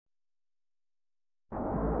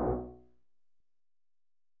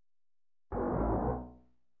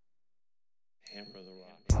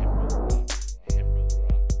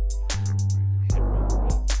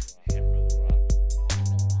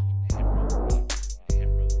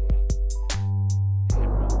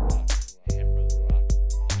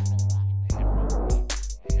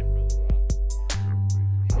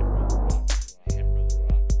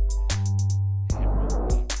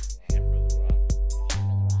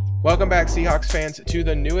Welcome back, Seahawks fans, to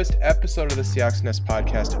the newest episode of the Seahawks Nest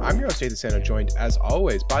podcast. I'm your host, Nathan Sano, joined, as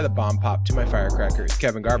always, by the bomb pop to my firecracker. It's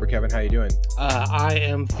Kevin Garber. Kevin, how you doing? I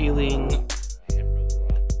am feeling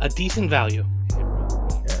a decent value.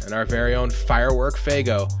 Yeah, and our very own firework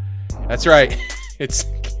Fago. That's right. It's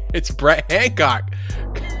Brett Hancock.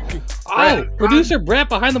 Producer Brett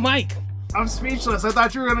behind the mic. I'm speechless. I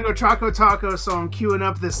thought you were going to go Choco Taco, so I'm queuing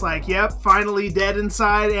up this finally dead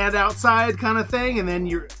inside and outside kind of thing, and then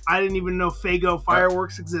I didn't even know Fago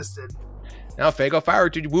fireworks existed. Now Fago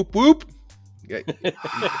fireworks, dude, whoop whoop. All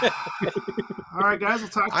right, guys, we'll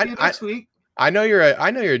talk to you next week. I know you're a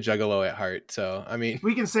juggalo at heart, so I mean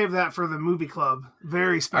we can save that for the movie club.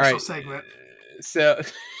 Very special segment. So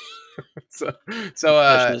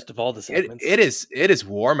Specialist of all the segments. It is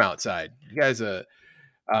warm outside. You guys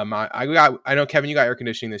I know, Kevin, you got air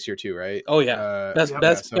conditioning this year too, right? Oh yeah,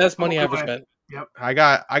 best money I ever spent. Yep. I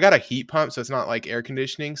got a heat pump, so it's not like air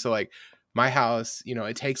conditioning. So like my house,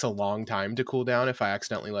 it takes a long time to cool down if I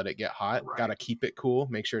accidentally let it get hot. Right. Got to keep it cool,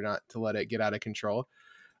 make sure not to let it get out of control.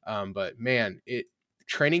 But man,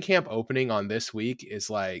 training camp opening on this week is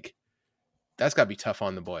like, that's got to be tough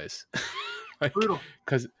on the boys. Brutal.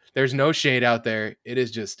 Because there's no shade out there. It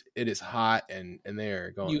is hot and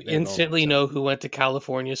they're going. You instantly know who went to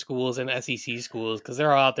California schools and SEC schools because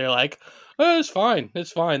they're all out there like, oh, it's fine.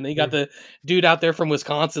 Then you got the dude out there from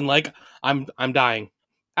Wisconsin like, I'm dying.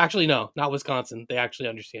 Actually, no, not Wisconsin. They actually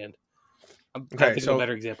understand. I'm trying to think of a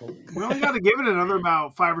better example. We only got to give it another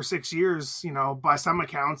about 5 or 6 years, by some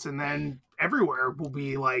accounts, and then everywhere will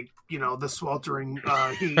be like, the sweltering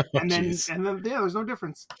heat, and then there's no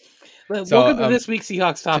difference. Welcome to this week's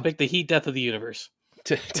Seahawks topic: the heat death of the universe.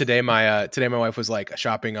 Today, my wife was like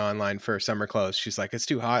shopping online for summer clothes. She's like, it's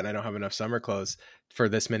too hot, and I don't have enough summer clothes for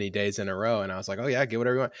this many days in a row. And I was like, oh yeah, get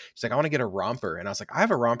whatever you want. She's like, I want to get a romper, and I was like, I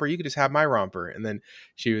have a romper. You could just have my romper. And then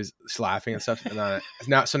she was laughing and stuff. And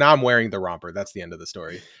now I'm wearing the romper. That's the end of the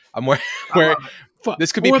story. I'm wearing.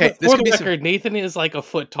 This could be. For the record, Nathan is like a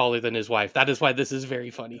foot taller than his wife. That is why this is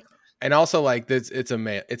very funny. And also, like this, it's a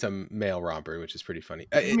male romper, which is pretty funny.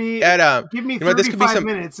 Give me 35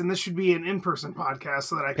 minutes, and this should be an in-person podcast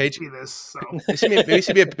so that I can see this. So maybe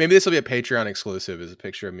this will be a Patreon exclusive. Is a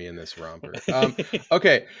picture of me in this romper.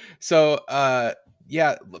 Okay, so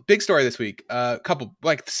yeah, big story this week.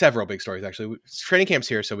 Several big stories actually. Training camp's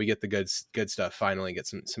here, so we get the good stuff. Finally, get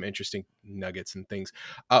some interesting nuggets and things.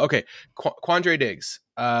 Okay, Quandre Diggs.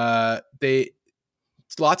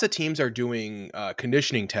 Lots of teams are doing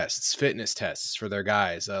conditioning tests, fitness tests for their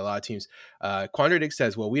guys. A lot of teams. Quandre Diggs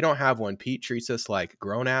says, well, we don't have one. Pete treats us like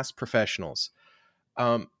grown-ass professionals.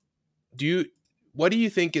 What do you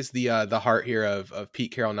think is the heart here of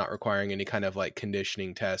Pete Carroll not requiring any kind of like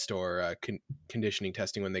conditioning test or conditioning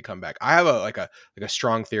testing when they come back? I have a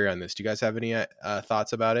strong theory on this. Do you guys have any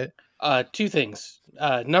thoughts about it? Two things.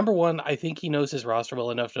 Number one, I think he knows his roster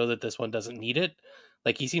well enough to know that this one doesn't need it.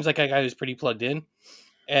 Like, he seems like a guy who's pretty plugged in.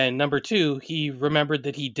 And number two, he remembered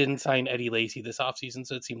that he didn't sign Eddie Lacy this offseason,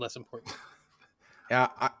 so it seemed less important. Yeah,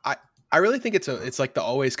 I really think it's like the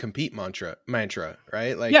always compete mantra,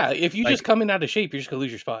 right? Like, yeah, if you just come in out of shape, you're just gonna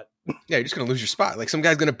lose your spot. Yeah, you're just gonna lose your spot. Like, some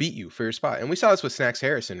guy's gonna beat you for your spot. And we saw this with Snacks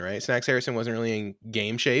Harrison, right? Snacks Harrison wasn't really in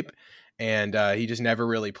game shape, and he just never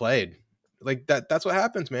really played. Like that's what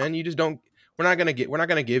happens, man. You just don't. We're not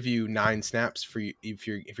gonna give you 9 snaps for you if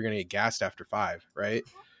you're gonna get gassed after 5, right?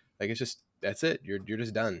 Like, it's just, that's it. You're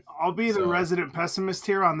just done. I'll be the resident pessimist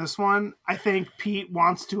here on this one. I think Pete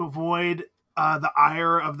wants to avoid the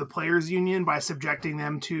ire of the players union by subjecting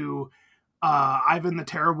them to Ivan the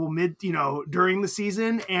Terrible during the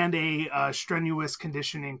season and a strenuous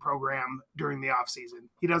conditioning program during the off season.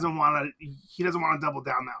 He doesn't want to double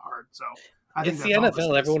down that hard. So I think it's the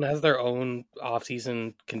NFL. Everyone has their own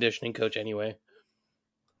off-season conditioning coach anyway.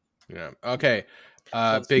 Yeah. Okay.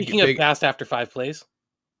 Speaking of fast after 5 plays.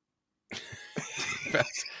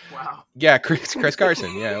 Wow. Yeah, Chris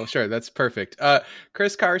Carson. Yeah, well, sure, that's perfect.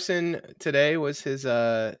 Chris Carson today was his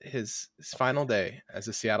final day as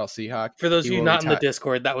a Seattle Seahawk. For those of you not in the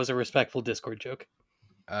Discord, that was a respectful Discord joke.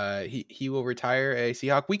 He will retire a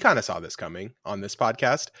Seahawk. We kind of saw this coming on this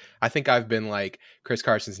podcast. I think I've been like, Chris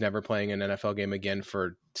Carson's never playing an NFL game again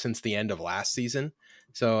since the end of last season.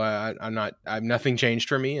 So nothing changed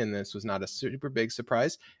for me, and this was not a super big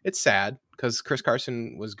surprise. It's sad because Chris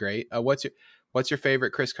Carson was great. What's your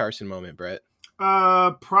favorite Chris Carson moment, Brett?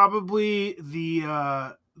 Probably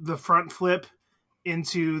the front flip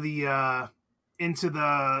into the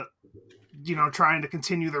trying to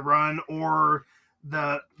continue the run, or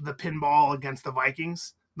the pinball against the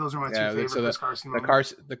Vikings. Those are my two favorite Chris Carson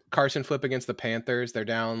moments. The Carson flip against the Panthers. They're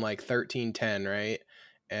down like 13-10, right?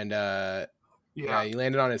 And Yeah, he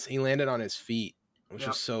landed on his feet, which Yep.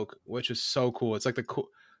 was so cool. It's like the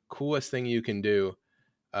coolest thing you can do,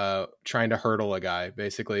 trying to hurdle a guy.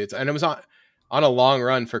 Basically, it was on a long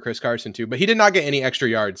run for Chris Carson too, but he did not get any extra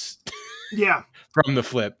yards. Yeah, from the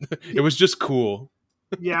flip. It was just cool.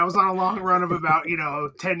 Yeah, I was on a long run of about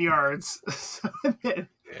 10 yards. Yeah.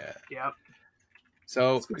 Yep.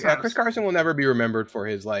 So yeah, Chris Carson will never be remembered for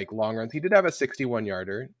his like long runs. He did have a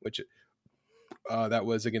 61-yarder, which that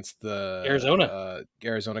was against the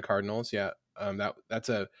Arizona Cardinals. Yeah, that's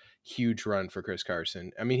a huge run for Chris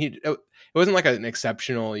Carson. I mean, it wasn't like an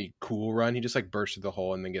exceptionally cool run. He just like bursted the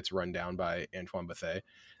hole and then gets run down by Antoine Bethea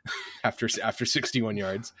after 61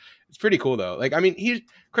 yards. It's pretty cool though. Like, I mean,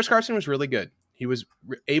 Chris Carson was really good. He was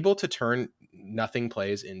able to turn nothing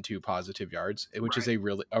plays into positive yards, which is a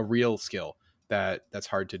real skill that's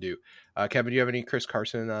hard to do. Kevin, do you have any Chris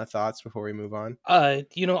Carson thoughts before we move on? I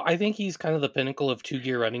think he's kind of the pinnacle of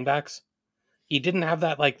 2-gear running backs. He didn't have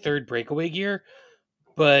that like third breakaway gear,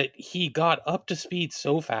 but he got up to speed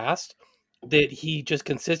so fast that he just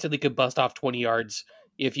consistently could bust off 20 yards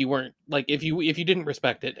if you weren't like if you didn't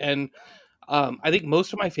respect it. And I think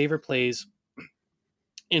most of my favorite plays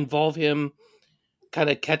involve him kind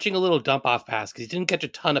of catching a little dump off pass, because he didn't catch a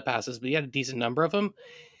ton of passes, but he had a decent number of them,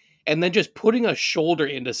 and then just putting a shoulder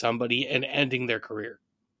into somebody and ending their career.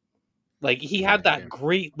 Like, he had that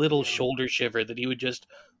great little shoulder shiver that he would just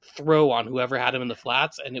throw on whoever had him in the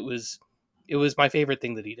flats, and it was my favorite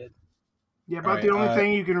thing that he did. Yeah, but the only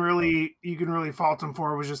thing you can really fault him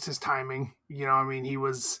for was just his timing. I mean, he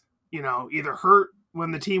was either hurt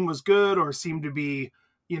when the team was good or seemed to be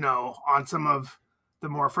on some of the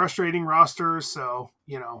more frustrating rosters. So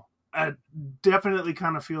it definitely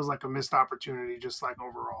kind of feels like a missed opportunity, just like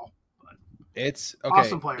overall. But it's okay.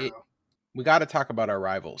 Awesome player though. We got to talk about our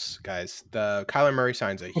rivals, guys. The Kyler Murray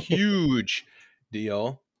signs a huge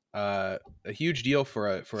deal,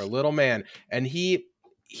 for a little man, and he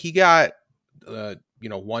got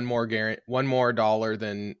one more dollar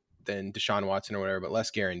than Deshaun Watson or whatever, but less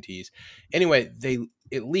guarantees. Anyway,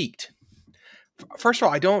 it leaked. First of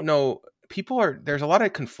all, I don't know. There's a lot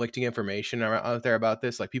of conflicting information out there about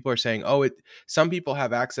this. Like, people are saying, some people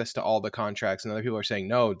have access to all the contracts, and other people are saying,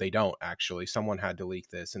 no, they don't actually. Someone had to leak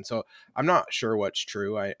this. And so I'm not sure what's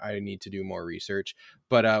true. I need to do more research.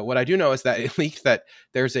 But what I do know is that it leaked that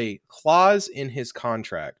there's a clause in his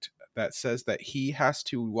contract that says that he has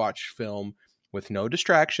to watch film with no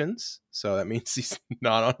distractions. So that means he's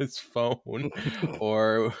not on his phone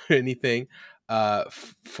or anything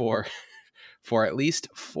for at least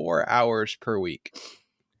 4 hours per week.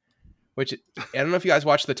 Which, I don't know if you guys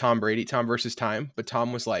watched the Tom versus Time, but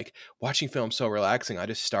Tom was like, watching film so relaxing. I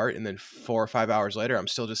just start, and then 4 or 5 hours later, I'm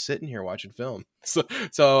still just sitting here watching film. So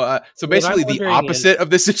basically the opposite of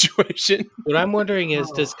the situation. What I'm wondering is,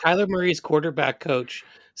 does Kyler Murray's quarterback coach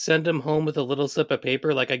send him home with a little slip of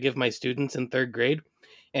paper like I give my students in 3rd grade,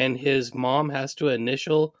 and his mom has to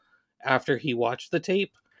initial after he watched the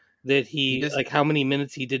tape that he like how many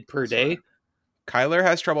minutes he did per day? Kyler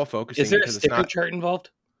has trouble focusing. Is there a sticker chart involved?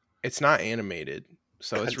 It's not animated,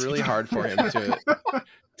 so it's really hard for him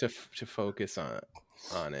to focus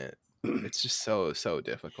on it. It's just so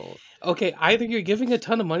difficult. Okay, either you're giving a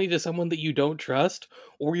ton of money to someone that you don't trust,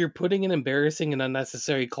 or you're putting an embarrassing and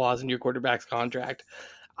unnecessary clause in your quarterback's contract.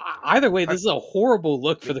 Either way, this is a horrible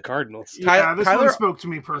look for the Cardinals. Yeah, this one spoke to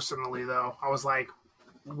me personally, though. I was like,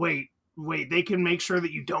 wait, they can make sure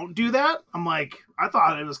that you don't do that? I'm like, I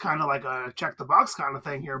thought it was kind of like a check the box kind of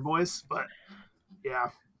thing here, boys. But yeah.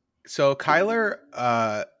 So Kyler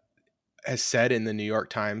has said in the New York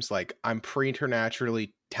Times, like, I'm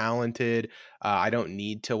preternaturally talented. I don't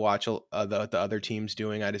need to watch the other teams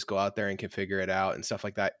doing. I just go out there and can figure it out and stuff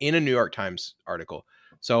like that, in a New York Times article.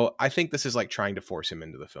 So I think this is like trying to force him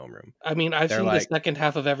into the film room. I mean, I've seen the second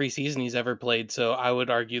half of every season he's ever played, so I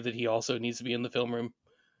would argue that he also needs to be in the film room.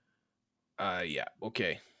 Yeah.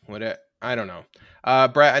 Okay. I don't know.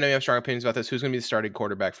 Brett, I know you have strong opinions about this. Who's going to be the starting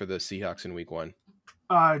quarterback for the Seahawks in Week 1?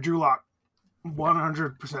 Drew Lock,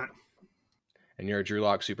 100%. And you're a Drew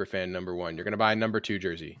Lock super fan, number 1. You're going to buy a number 2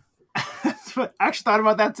 jersey. I actually thought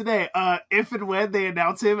about that today. If and when they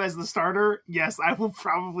announce him as the starter, yes, I will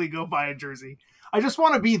probably go buy a jersey. I just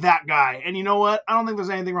want to be that guy. And you know what? I don't think there's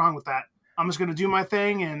anything wrong with that. I'm just going to do my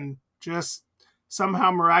thing and just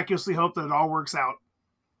somehow miraculously hope that it all works out.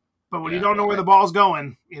 But when you don't know where the ball's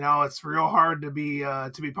going, it's real hard to be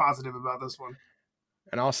positive about this one.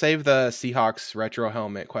 And I'll save the Seahawks retro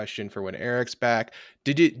helmet question for when Eric's back.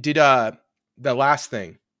 Did the last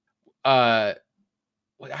thing?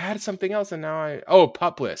 I had something else, and now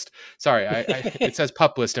pup list. Sorry, it says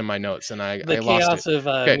pup list in my notes, and I lost chaos it. of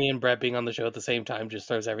Okay. me and Brett being on the show at the same time just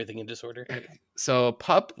throws everything in disorder. So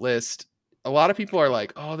pup list. A lot of people are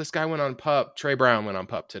like, "Oh, this guy went on pup. Trey Brown went on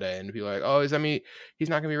pup today," and people are like, "Oh, does that mean he's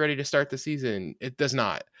not going to be ready to start the season?" It does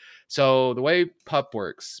not. So the way pup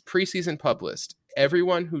works, preseason pup list.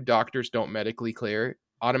 Everyone who doctors don't medically clear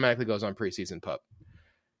automatically goes on preseason pup.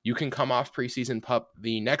 You can come off preseason pup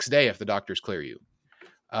the next day if the doctors clear you.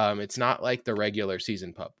 It's not like the regular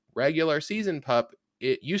season pup. Regular season pup,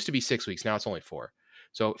 it used to be 6 weeks. Now it's only 4.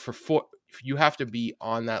 So for 4, you have to be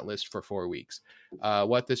on that list for 4 weeks.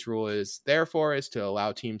 What this rule is there for is to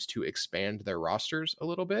allow teams to expand their rosters a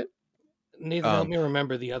little bit. Nathan, help me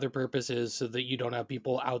remember the other purpose is so that you don't have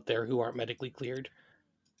people out there who aren't medically cleared.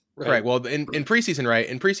 Right. Correct. Well, in preseason, right?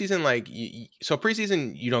 In preseason, so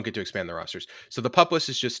preseason, you don't get to expand the rosters. So the pup list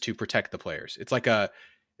is just to protect the players. It's like a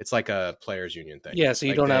players union thing. Yeah, so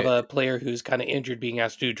you don't have a player who's kind of injured being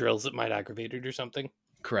asked to do drills that might aggravate it or something.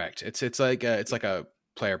 Correct. It's like a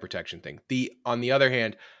player protection thing. On the other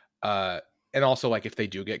hand, and also like if they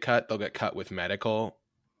do get cut, they'll get cut with medical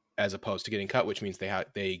as opposed to getting cut, which means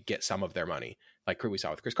they get some of their money, like we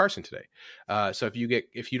saw with Chris Carson today. So if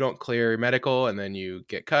you don't clear medical and then you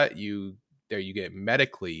get cut, you get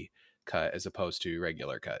medically cut as opposed to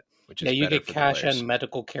regular cut, which is you get cash and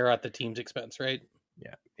medical care at the team's expense, right?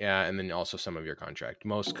 Yeah, and then also some of your contract.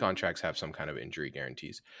 Most contracts have some kind of injury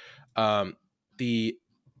guarantees. The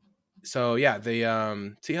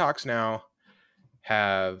Seahawks now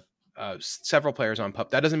have several players on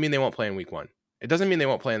PUP. That doesn't mean they won't play in week 1. It doesn't mean they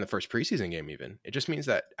won't play in the first preseason game even. It just means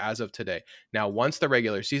that as of today. Now, once the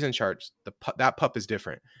regular season starts, that PUP is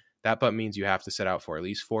different. That PUP means you have to sit out for at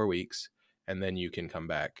least 4 weeks, and then you can come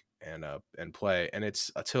back and play. And it's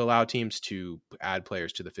to allow teams to add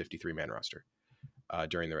players to the 53-man roster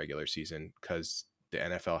during the regular season, because the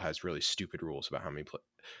NFL has really stupid rules about how many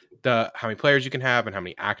players you can have and how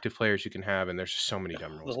many active players you can have, and there's just so many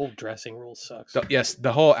dumb rules. The whole dressing rule sucks. Yes,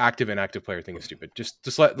 the whole active and inactive player thing is stupid. Just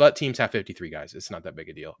let teams have 53 guys. It's not that big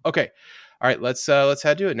a deal. Okay, all right, let's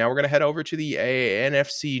head to it. Now we're gonna head over to the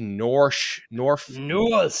NFC North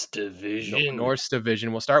Division. North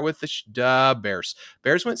Division. We'll start with the Bears.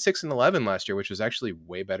 Bears went 6-11 last year, which was actually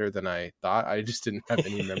way better than I thought. I just didn't have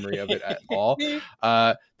any memory of it at all.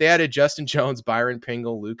 They added Justin Jones, Byron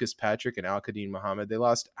Pringle, Lucas Patrick, and Al-Qadim Muhammad. They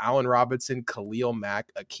lost Allen Robinson, Khalil Mack,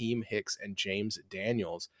 Akeem Hicks, and James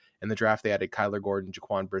Daniels. In the draft, they added Kyler Gordon,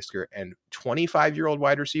 Jaquan Brisker, and 25-year-old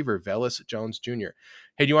wide receiver Velus Jones Jr.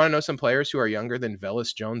 Hey, do you want to know some players who are younger than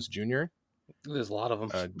Velus Jones Jr.? There's a lot of them.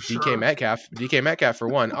 DK Metcalf for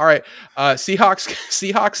one. All right,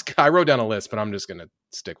 Seahawks. I wrote down a list, but I'm just gonna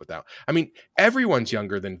stick with that. I mean, everyone's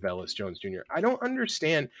younger than Velus Jones Jr. I don't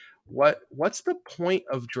understand what's the point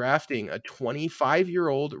of drafting a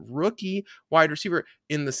 25-year-old rookie wide receiver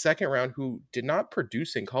in the second round who did not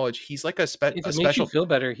produce in college. He's like a special. If it makes you feel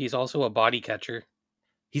better, he's also a body catcher.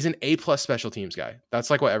 He's an A+ special teams guy. That's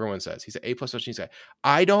like what everyone says. He's an A+ special teams guy.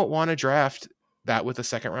 I don't want to draft that with a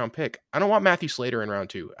second round pick. I don't want Matthew Slater in round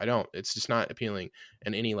 2. I don't. It's just not appealing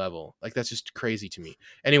at any level. Like, that's just crazy to me.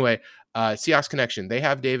 Anyway, Seahawks connection. They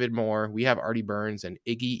have David Moore. We have Artie Burns and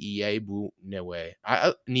Iggy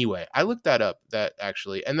Niwe. I looked that up. That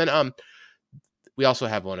actually, and then we also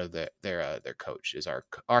have one of their coach is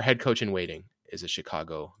our head coach in waiting is a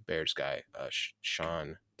Chicago Bears guy,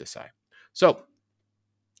 Sean Desai. So,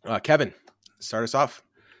 Kevin, start us off.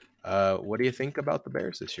 What do you think about the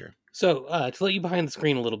Bears this year? So, to let you behind the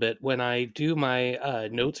screen a little bit, when I do my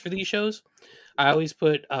notes for these shows, I always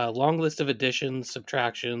put a long list of additions,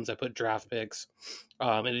 subtractions. I put draft picks,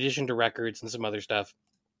 in addition to records and some other stuff.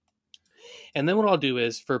 And then what I'll do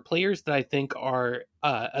is, for players that I think are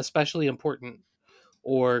especially important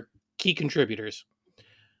or key contributors,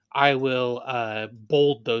 I will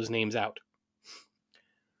bold those names out.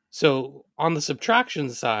 So, on the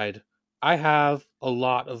subtraction side, I have a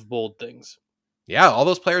lot of bold things. Yeah, all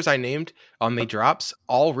those players I named on the drops,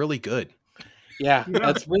 all really good. Yeah,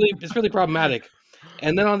 it's really problematic.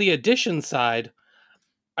 And then on the addition side,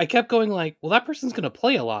 I kept going like, well, that person's going to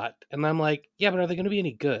play a lot, and I'm like, yeah, but are they going to be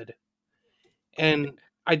any good? And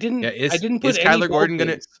I didn't. I didn't put. Is Kyler Gordon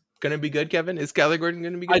going to be good, Kevin? Is Kyler Gordon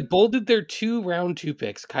going to be good? I bolded their 2 round 2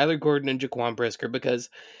 picks, Kyler Gordon and Jaquan Brisker, because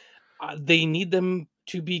they need them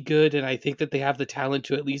to be good, and I think that they have the talent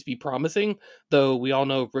to at least be promising, though we all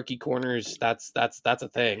know rookie corners, that's a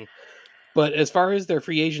thing. But as far as their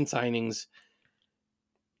free agent signings,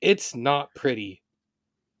 it's not pretty.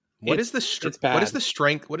 What is the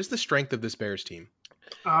strength of this Bears team?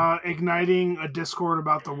 Igniting a discord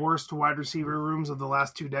about the worst wide receiver rooms of the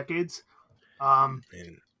last 2 decades.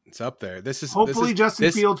 It's up there. Hopefully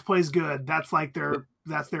Justin Fields plays good. That's like their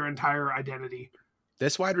entire identity.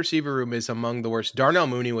 This wide receiver room is among the worst. Darnell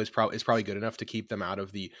Mooney is probably good enough to keep them out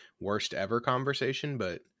of the worst ever conversation,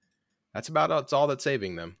 but that's all that's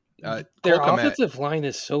saving them. Their offensive line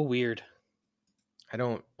is so weird. I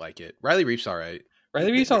don't like it. Riley Reif's all right.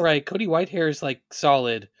 Cody Whitehair is like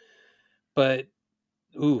solid, but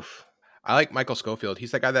oof. I like Michael Schofield.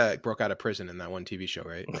 He's the guy that broke out of prison in that one TV show,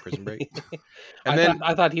 right? Prison Break. And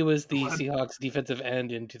I thought he was the Seahawks defensive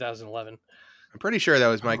end in 2011. I'm pretty sure that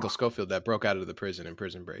was Michael Schofield that broke out of the prison in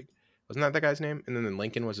Prison Break. Wasn't that the guy's name? And then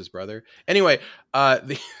Lincoln was his brother. Anyway,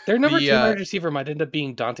 their number 2 wide receiver might end up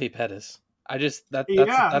being Dante Pettis. That's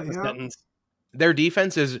a sentence. Their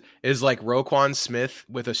defense is like Roquan Smith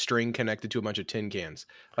with a string connected to a bunch of tin cans.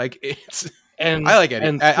 Like it's. And I like Eddie.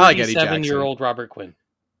 And I like Eddie Jackson. 7-year-old Robert Quinn.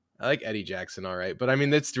 I like Eddie Jackson, all right, but I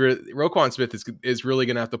mean Roquan Smith is really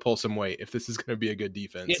going to have to pull some weight if this is going to be a good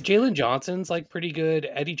defense. Yeah, Jalen Johnson's like pretty good.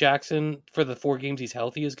 Eddie Jackson for the 4 games he's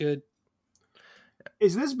healthy is good.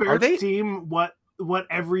 Is this Bears team what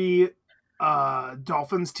every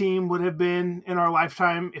Dolphins team would have been in our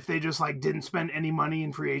lifetime if they just like didn't spend any money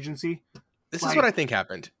in free agency? This is what I think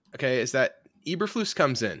happened. Okay, is that Eberflus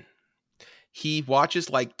comes in, he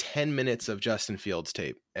watches like 10 minutes of Justin Fields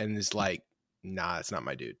tape and is like, nah, it's not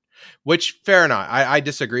my dude. Which, fair enough. I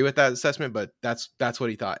disagree with that assessment, but that's what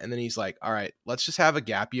he thought. And then he's like, all right, let's just have a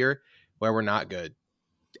gap year where we're not good.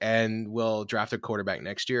 And we'll draft a quarterback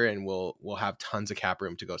next year and we'll have tons of cap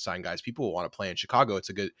room to go sign guys. People will want to play in Chicago.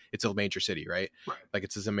 It's a major city, right? Like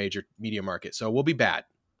it's a major media market. So we'll be bad.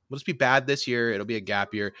 We'll just be bad this year. It'll be a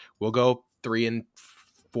gap year. We'll go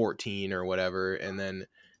 3-14 or whatever. And then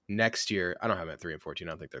next year, I don't have them at 3-14. I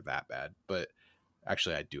don't think they're that bad, but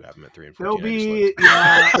actually, I do have them at 3-14. They'll be,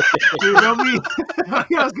 yeah, dude, they'll be. I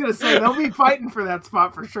was gonna say they'll be fighting for that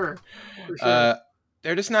spot for sure.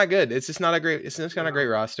 They're just not good. It's just not a great. It's just not a great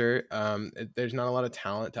roster. There's not a lot of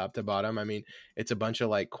talent top to bottom. I mean, it's a bunch of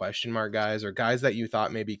like question mark guys or guys that you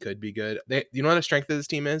thought maybe could be good. You know what the strength of this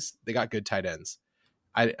team is? They got good tight ends.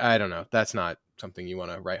 I don't know. That's not something you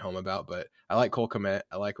want to write home about, but I like Cole Kmet.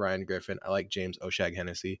 I like Ryan Griffin. I like James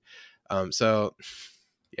O'Shag-Hennessy. So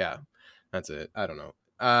yeah. That's it. I don't know.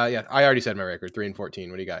 Yeah, I already said my record, 3-14.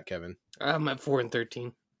 What do you got, Kevin? I'm at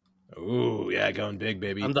 4-13. Ooh, yeah, going big,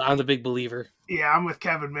 baby. I'm the big believer. Yeah, I'm with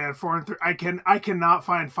Kevin, man. 4-3. I cannot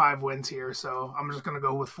find 5 wins here, so I'm just gonna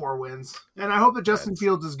go with 4 wins. And I hope that Justin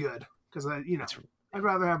Fields is good because I'd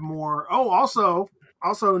rather have more. Oh, also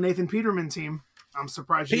Nathan Peterman team. I'm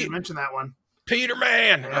surprised you didn't mention that one.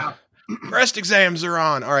 Peterman. Yeah. Breast exams are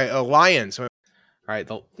on. All right, Lions. All right,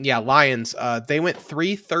 Lions. They went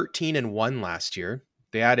 3-13-1 last year.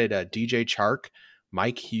 They added DJ Chark,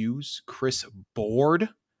 Mike Hughes, Chris Board,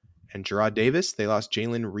 and Gerard Davis. They lost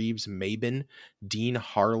Jalen Reeves-Maben, Dean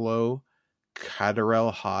Harlow,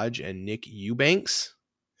 Cadarrell Hodge, and Nick Eubanks.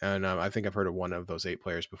 And I think I've heard of one of those 8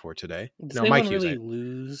 players before today. Does Mike Hughes. Really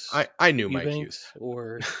lose I knew Eubanks, Mike Hughes.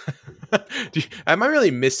 Or am I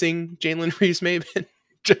really missing Jalen Reeves-Maben?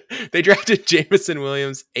 They drafted Jameson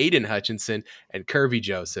Williams, Aiden Hutchinson, and Kirby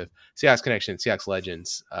Joseph. Seahawks connection, Seahawks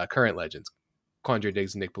legends, current legends. Quandre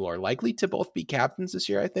Diggs and Nick Bellore likely to both be captains this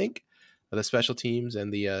year, I think. The special teams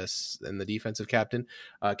and the defensive captain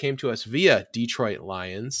came to us via Detroit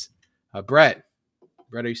Lions. Brett,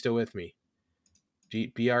 are you still with me?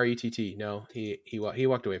 Brett? No, he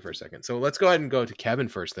walked away for a second. So let's go ahead and go to Kevin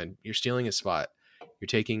first. Then you're stealing his spot. You're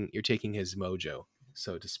taking his mojo,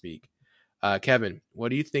 so to speak. Kevin, what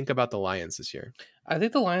do you think about the Lions this year? I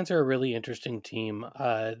think the Lions are a really interesting team.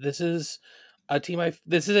 This is a team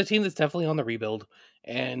that's definitely on the rebuild.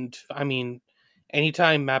 And I mean,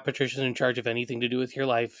 anytime Matt Patricia's in charge of anything to do with your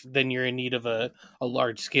life, then you're in need of a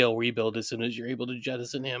large scale rebuild as soon as you're able to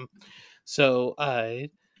jettison him. So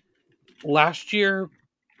last year,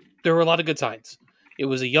 there were a lot of good signs. It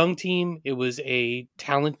was a young team. It was a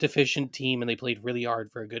talent deficient team, and they played really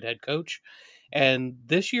hard for a good head coach. And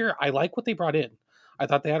this year, I like what they brought in. I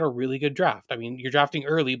thought they had a really good draft. I mean, you're drafting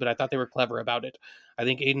early, but I thought they were clever about it. I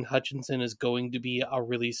think Aiden Hutchinson is going to be a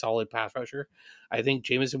really solid pass rusher. I think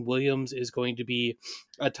Jameson Williams is going to be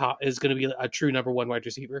a true number 1 wide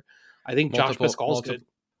receiver. I think Josh Pascal's good.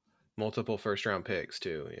 Multiple first-round picks,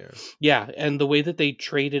 too, yeah. Yeah, and the way that they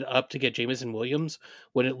traded up to get Jameson Williams,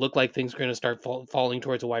 when it looked like things were going to start falling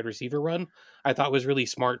towards a wide receiver run, I thought was really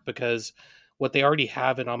smart because what they already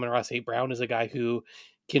have in Amon-Ra St. Brown is a guy who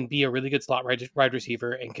can be a really good slot wide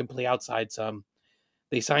receiver and can play outside some.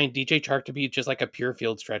 They signed DJ Chark to be just like a pure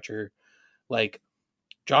field stretcher. Like,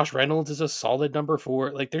 Josh Reynolds is a solid number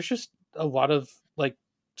 4. Like, there's just a lot of, like,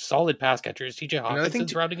 solid pass catchers. TJ Another thing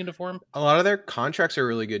Hawkinson's routing into form. a lot of their contracts are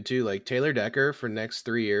really good too. Like Taylor Decker for next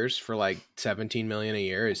 3 years for like 17 million a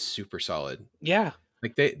year is super solid. Yeah.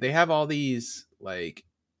 Like they have all these like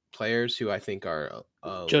players who I think are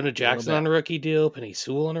Jonah Jackson on a rookie deal, Penny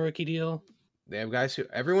Sewell on a rookie deal. They have guys who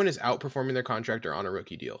everyone is outperforming their contract or on a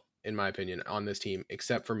rookie deal, in my opinion, on this team,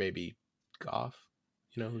 except for maybe Goff.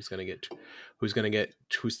 You know, who's 25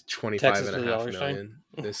 and a half million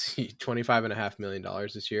this $25.5 million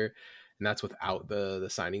this year. And that's without the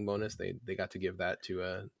signing bonus. They got to give that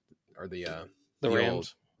to the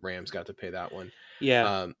Rams. Rams got to pay that one.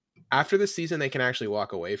 Yeah. After this season, they can actually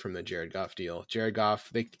walk away from the Jared Goff deal. Jared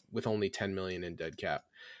Goff, with only 10 million in dead cap.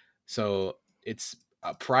 So it's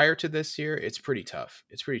prior to this year, it's pretty tough.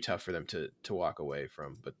 It's pretty tough for them to walk away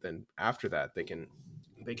from. But then after that, they can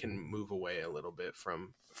move away a little bit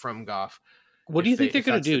from Goff. What do you think they're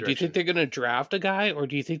going to do? Do you think they're going to draft a guy, or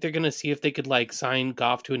do you think they're going to see if they could like sign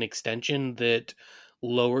Goff to an extension that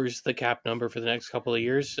lowers the cap number for the next couple of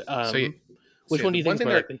years? Which one do you think is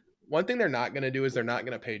more likely? One thing they're not going to do is they're not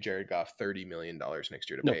going to pay Jared Goff $30 million next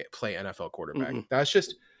year to play NFL quarterback. Mm-hmm.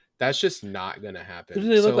 That's just not going to happen. Do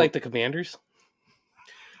they look like the Commanders?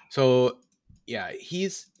 So yeah,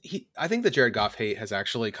 I think the Jared Goff hate has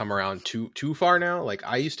actually come around too far now. Like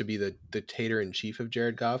I used to be the hater in chief of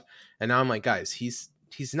Jared Goff, and now I'm like, guys, he's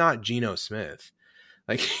not Geno Smith.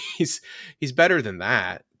 Like he's better than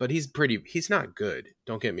that, but he's not good.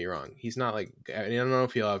 Don't get me wrong. He's not like, I don't know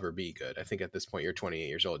if he'll ever be good. I think at this point you're 28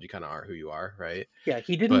 years old. You kind of are who you are, right? Yeah.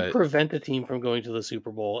 He didn't prevent the team from going to the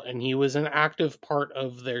Super Bowl, and he was an active part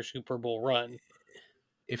of their Super Bowl run.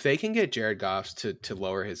 If they can get Jared Goff to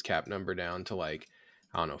lower his cap number down to like,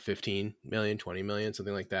 I don't know, 15 million, 20 million,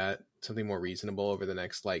 something like that, something more reasonable over the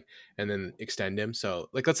next and then extend him. So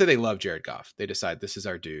like, let's say they love Jared Goff. They decide this is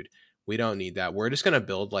our dude. We don't need that. We're just going to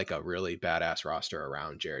build like a really badass roster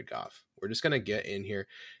around Jared Goff. We're just going to get in here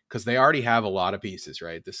because they already have a lot of pieces,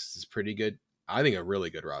 right? This is pretty good. I think a really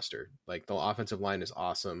good roster. Like the offensive line is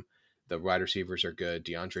awesome. The wide receivers are good.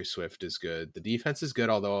 DeAndre Swift is good. The defense is good,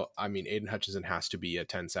 although, I mean, Aiden Hutchinson has to be a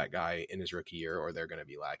 10-sack guy in his rookie year or they're going to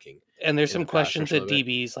be lacking. And there's some questions at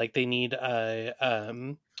DBs. Like they need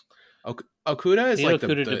Okudah is like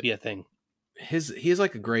Okudah to be a thing. He's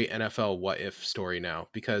like a great NFL what if story now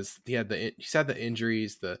because he's had the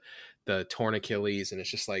injuries, the torn Achilles, and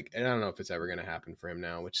it's just like, and I don't know if it's ever going to happen for him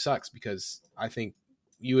now, which sucks because I think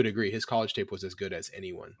you would agree his college tape was as good as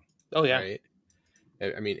anyone. Oh yeah. Right?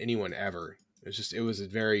 I mean, anyone ever. It was a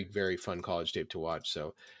very, very fun college tape to watch.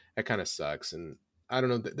 So that kind of sucks. And I don't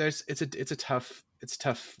know. It's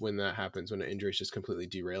tough when that happens, when an injury just completely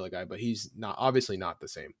derail a guy, but he's obviously not the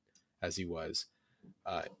same as he was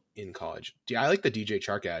in college. I like the DJ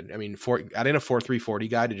Chark ad. I mean, adding a 4.340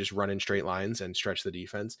 guy to just run in straight lines and stretch the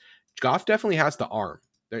defense. Goff definitely has the arm.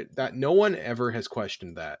 That no one ever has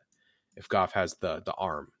questioned that. If Goff has the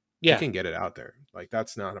arm, he can get it out there. Like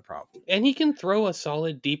that's not a problem. And he can throw a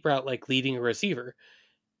solid deep route, like leading a receiver.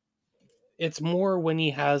 It's more when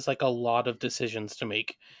he has like a lot of decisions to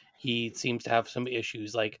make. He seems to have some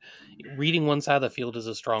issues, like reading one side of the field is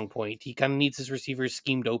a strong point. He kind of needs his receivers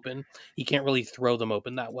schemed open. He can't really throw them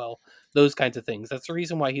open that well. Those kinds of things. That's the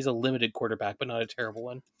reason why he's a limited quarterback, but not a terrible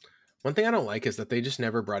one. One thing I don't like is that they just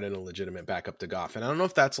never brought in a legitimate backup to Goff. And I don't know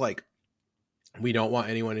if that's like, we don't want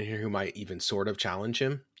anyone in here who might even sort of challenge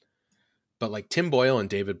him. But like Tim Boyle and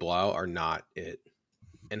David Blau are not it.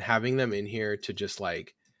 And having them in here to just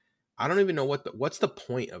like, I don't even know what's the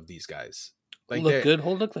point of these guys. Like look good,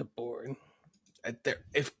 hold the clipboard.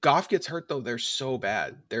 If Goff gets hurt though, they're so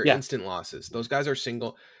bad. They're instant losses. Those guys are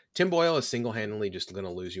Tim Boyle is single-handedly just going to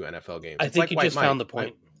lose you NFL games. I think you just found the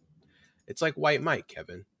point. It's like White Mike,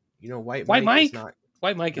 Kevin. You know, White Mike is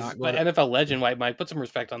NFL legend. White Mike, put some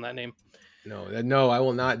respect on that name. No, I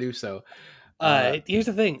will not do so. Here's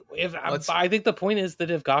the thing. I think the point is that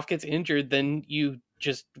if Goff gets injured, then you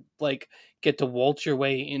just like get to waltz your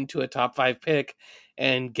way into a top 5 pick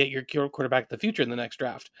and get your quarterback of the future in the next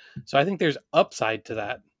draft. So I think there's upside to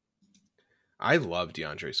that. I love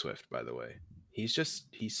DeAndre Swift, by the way. He's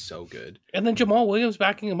so good. And then Jamal Williams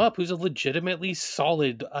backing him up, who's a legitimately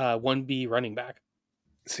solid 1B running back.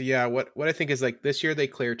 So yeah, what I think is like this year they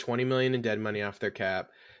clear 20 million in dead money off their cap.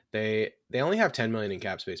 They only have 10 million in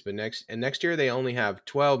cap space, but next year they only have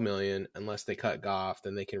 12 million unless they cut Goff,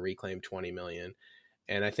 then they can reclaim 20 million.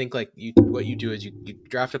 And I think like what you do is you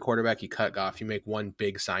draft a quarterback, you cut Goff, you make one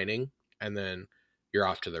big signing, and then you're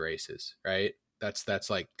off to the races, right? That's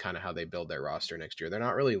like kind of how they build their roster next year. They're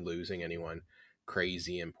not really losing anyone.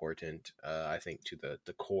 crazy important, I think, to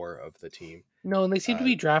the core of the team. No, and they seem to Uh,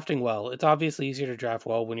 be drafting well. It's obviously easier to draft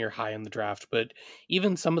well when you're high in the draft, but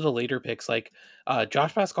even some of the later picks, like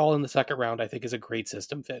Josh Pascal in the second round, I think is a great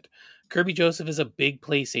system fit. Kirby Joseph is a big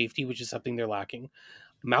play safety, which is something they're lacking.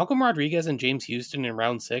 Malcolm Rodriguez and James Houston in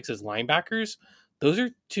round 6 as linebackers. Those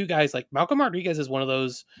are two guys. Like Malcolm Rodriguez is one of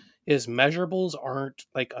those. His measurables aren't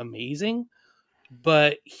like amazing,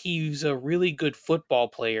 but he's a really good football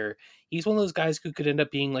player. He's one of those guys who could end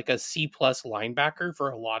up being like a C plus linebacker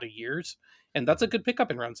for a lot of years, and that's a good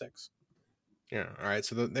pickup in round 6. Yeah. All right.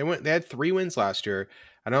 So they had 3 wins last year.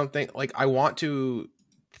 I don't think like I want to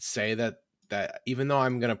say that even though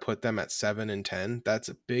I'm gonna put them at 7-10, that's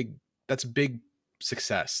a big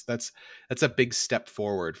success. That's a big step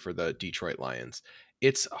forward for the Detroit Lions.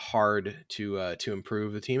 It's hard to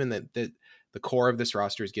improve the team, and that the core of this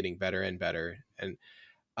roster is getting better and better. And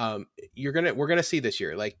we're gonna see this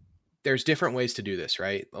year, like there's different ways to do this,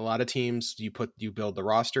 right? A lot of teams you build the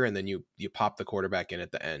roster and then you pop the quarterback in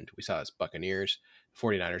at the end. We saw this Buccaneers,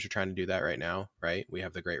 49ers are trying to do that right now, right? We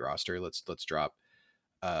have the great roster. Let's drop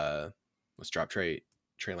Trey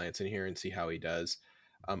Lance in here and see how he does.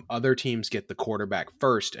 Other teams get the quarterback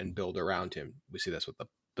first and build around him. We see this with the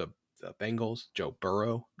Bengals, Joe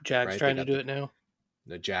Burrow. Jags right? trying to do it now.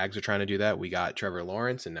 The Jags are trying to do that. We got Trevor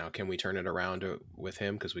Lawrence, and now can we turn it around with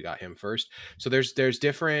him because we got him first? So there's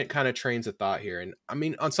different kind of trains of thought here. And I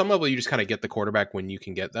mean, on some level, you just kind of get the quarterback when you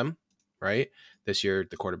can get them, right? This year,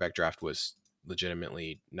 the quarterback draft was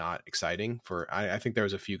legitimately not exciting. I think there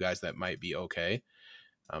was a few guys that might be okay.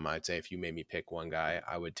 I'd say if you made me pick one guy,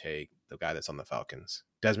 I would take the guy that's on the Falcons.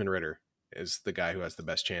 Desmond Ridder is the guy who has the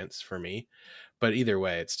best chance for me. But either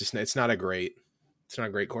way, it's not a great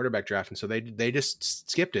quarterback draft, and so they just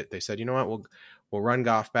skipped it. They said, you know what, we'll run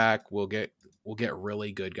Goff back. We'll get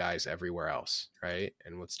really good guys everywhere else, right?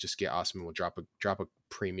 And let's just get awesome. And we'll drop a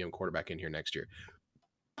premium quarterback in here next year.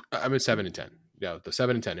 I'm at 7-10. Yeah, the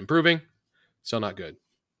 7-10 improving, still not good.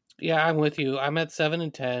 Yeah, I'm with you. I'm at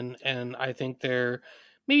 7-10, and I think they're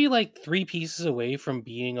maybe like 3 pieces away from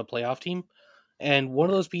being a playoff team. And one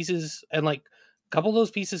of those pieces, and like a couple of those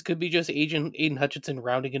pieces, could be just Aiden Hutchinson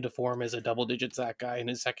rounding into form as a double-digit sack guy in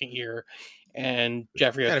his second year, and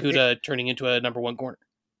Jeffrey Okudah turning into a number 1 corner.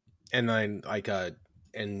 And then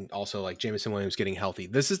and also like Jameson Williams getting healthy.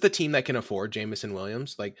 This is the team that can afford Jameson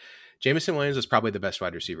Williams. Like Jameson Williams was probably the best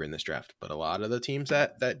wide receiver in this draft, but a lot of the teams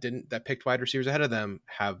that picked wide receivers ahead of them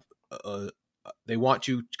have they want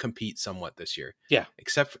to compete somewhat this year. Yeah.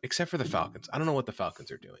 Except for the Falcons. I don't know what the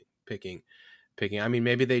Falcons are doing. Picking. I mean,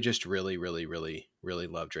 maybe they just really, really, really, really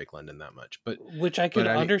love Drake London that much. But which I could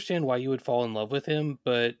understand why you would fall in love with him,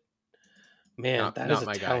 but man, that is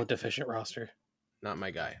a talent deficient roster. Not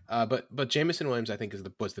my guy. But Jameson Williams, I think,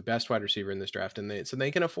 was the best wide receiver in this draft, and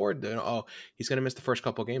they can afford. He's going to miss the first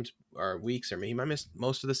couple games or weeks, or he might miss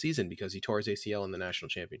most of the season because he tore his ACL in the national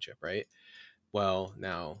championship, right? Well,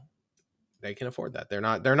 now they can afford that.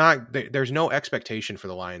 There's no expectation for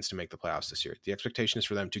the Lions to make the playoffs this year. The expectation is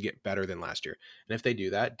for them to get better than last year. And if they do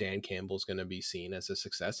that, Dan Campbell's going to be seen as a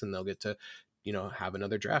success, and they'll get to, have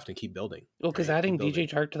another draft and keep building. Well, because adding DJ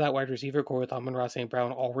Chark to that wide receiver core with Amon-Ra St.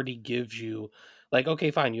 Brown already gives you, like, okay,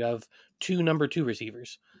 fine, you have 2 number 2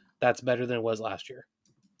 receivers. That's better than it was last year.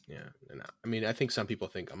 Yeah, and I mean, I think some people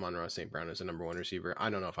think Amon-Ra St. Brown is a number 1 receiver. I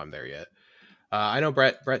don't know if I'm there yet. I know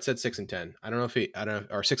Brett said 6-10. I don't know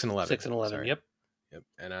or 6-11. 6-11. Sorry. Yep.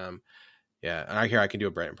 And yeah, and I can do a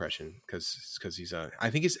Brett impression because he's I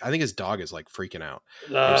think his dog is like freaking out.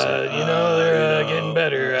 They're getting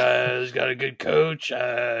better. He's got a good coach.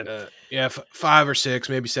 5 or 6,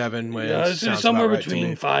 maybe 7 wins. Somewhere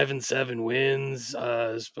between 5 and 7 wins.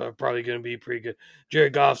 It's probably going to be pretty good.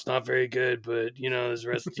 Jared Goff's not very good, but this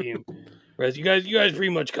rest of the team. You guys pretty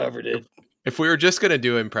much covered it. If we were just gonna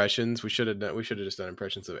do impressions, we should have just done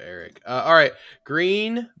impressions of Eric. All right,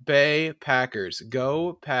 Green Bay Packers,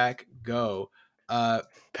 go Pack, go!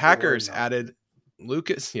 Packers added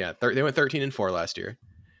Lucas. Yeah, they went 13-4 last year.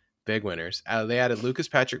 Big winners. They added Lucas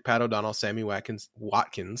Patrick, Pat O'Donnell, Sammy Watkins,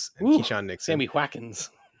 and Keyshawn Nixon. Sammy Watkins,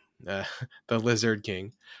 the Lizard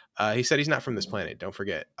King. He said he's not from this planet. Don't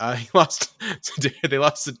forget. He lost. They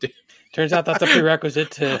lost to. Turns out that's a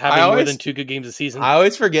prerequisite to having more than 2 good games a season. I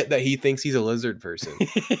always forget that he thinks he's a lizard person.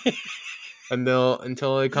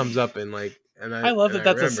 until it comes up and like. And I love that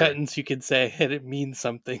that's a sentence you could say and it means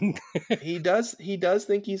something. He does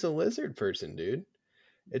think he's a lizard person, dude.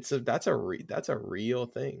 That's a real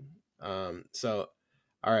thing. So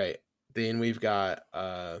all right, then we got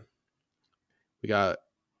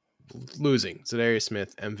losing Za'Darius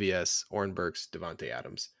Smith, MVS, Oren Burks, Devontae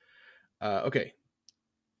Adams. Okay.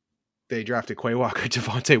 they drafted Quay Walker,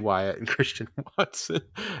 Devontae Wyatt, and Christian Watson.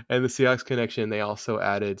 And the Seahawks connection, they also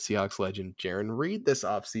added Seahawks legend Jaron Reed this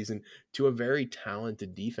offseason to a very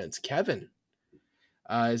talented defense. Kevin,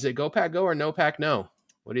 is it go pack go or no pack no?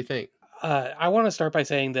 What do you think? I want to start by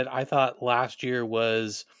saying that I thought last year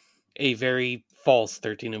was a very false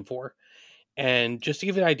 13-4. And just to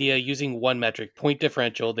give you an idea, using one metric, point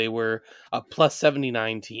differential, they were a plus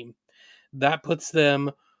 79 team. That puts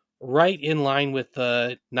them right in line with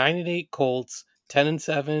the 9-8 Colts,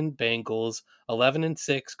 10-7 Bengals,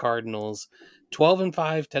 11-6 Cardinals,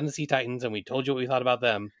 12-5 Tennessee Titans, and we told you what we thought about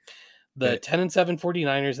them. The 10-7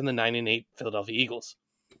 49ers and the 9-8 Philadelphia Eagles.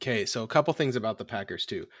 Okay, so a couple things about the Packers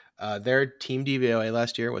too. Their team DVOA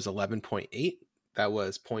last year was 11.8. That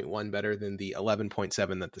was 0.1 better than the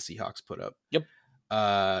 11.7 that the Seahawks put up. Yep.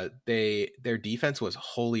 Their defense was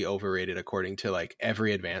wholly overrated according to like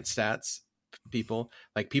every advanced stats people.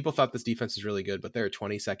 Like people thought this defense was really good, but they're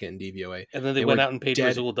 22nd in DVOA. And then they went out and paid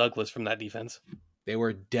Rasul Douglas from that defense. They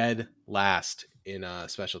were dead last in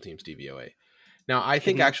special teams DVOA. Now I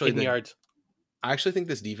think yards. I actually think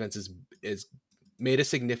this defense is made a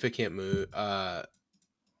significant move.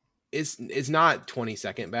 Is not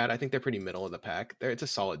 22nd bad. I think they're pretty middle of the pack. It's a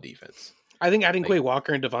solid defense. I think adding Quay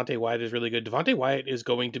Walker and Devontae Wyatt is really good. Devontae Wyatt is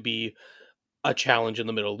going to be a challenge in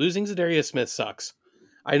the middle. Losing Zadarius Smith sucks.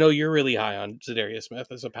 I know you're really high on Zadarius Smith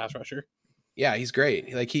as a pass rusher. Yeah, he's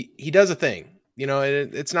great. Like he does a thing. You know,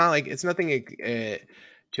 it's not like it's nothing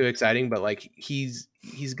too exciting, but like he's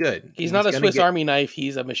good. He's not a Swiss Army knife.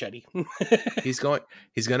 He's a machete. He's going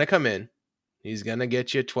to come in. He's going to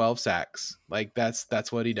get you 12 sacks. Like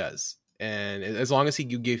that's what he does. And as long as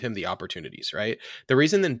you give him the opportunities, right? The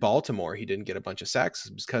reason in Baltimore he didn't get a bunch of sacks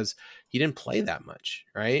is because he didn't play that much,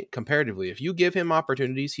 right? Comparatively, if you give him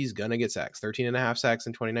opportunities, he's going to get sacks. 13.5 sacks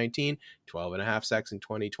in 2019, 12.5 sacks in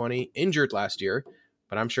 2020, injured last year,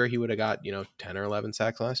 but I'm sure he would have got, 10 or 11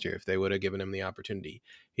 sacks last year if they would have given him the opportunity.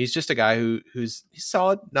 He's just a guy he's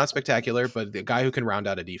solid, not spectacular, but a guy who can round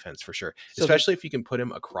out a defense for sure, especially if you can put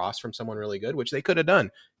him across from someone really good, which they could have done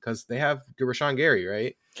because they have Rashawn Gary,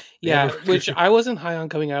 right? Yeah, which I wasn't high on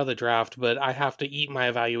coming out of the draft, but I have to eat my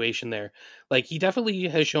evaluation there. Like, he definitely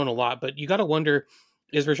has shown a lot, but you got to wonder,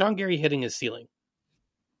 is Rashawn Gary hitting his ceiling?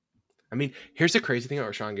 I mean, here's the crazy thing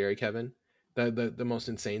about Rashawn Gary, Kevin. The most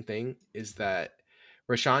insane thing is that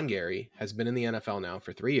Rashawn Gary has been in the NFL now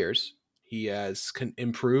for 3 years. He has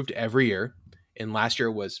improved every year, and last year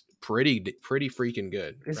was pretty freaking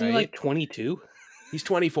good. Isn't he like 22? He's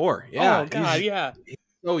 24. Yeah. Oh God, yeah. He's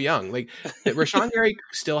so young. Like Rashawn Gary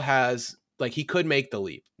still has, like, he could make the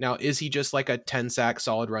leap. Now, is he just like a 10 sack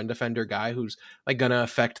solid run defender guy who's like gonna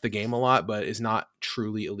affect the game a lot, but is not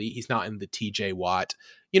truly elite? He's not in the TJ Watt,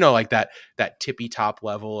 like that tippy top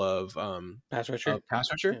level of pass rusher.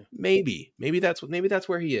 Yeah. Maybe that's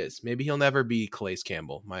where he is. Maybe he'll never be Calais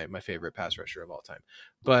Campbell, my favorite pass rusher of all time.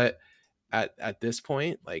 But at this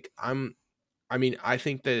point, like I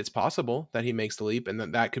think that it's possible that he makes the leap, and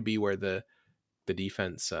that could be where the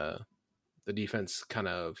defense kind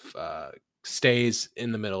of stays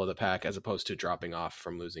in the middle of the pack as opposed to dropping off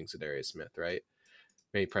from losing Zadarius Smith, right?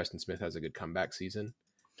 Maybe Preston Smith has a good comeback season.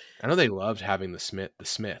 I know they loved having the Smiths,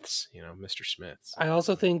 Mr. Smiths. I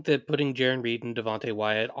also think that putting Jaron Reed and Devontae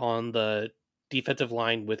Wyatt on the defensive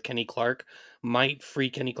line with Kenny Clark might free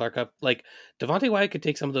Kenny Clark up. Like, Devontae Wyatt could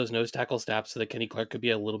take some of those nose tackle snaps so that Kenny Clark could be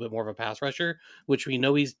a little bit more of a pass rusher, which we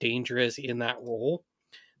know he's dangerous in that role.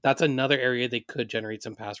 That's another area they could generate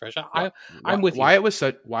some pass rush. I'm with you. Wyatt was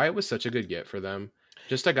such a good get for them.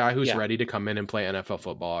 Just a guy who's ready to come in and play NFL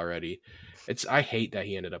football already. I hate that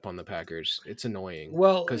he ended up on the Packers. It's annoying.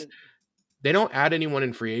 Well, because they don't add anyone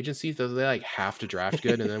in free agency, so they like have to draft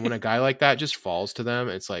good. And then when a guy like that just falls to them,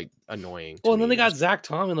 it's like annoying. Well, and then they got Zach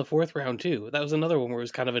Tom in the 4th round too. That was another one where it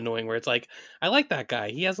was kind of annoying, where it's like, I like that guy.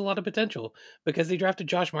 He has a lot of potential, because they drafted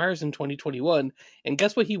Josh Myers in 2021. And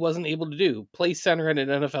guess what he wasn't able to do? Play center at an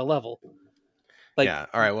NFL level. Like, yeah.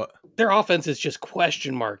 All right. Well, their offense is just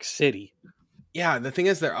question mark city. Yeah, the thing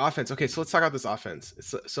is their offense. Okay, so let's talk about this offense.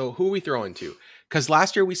 So who are we throwing to? Because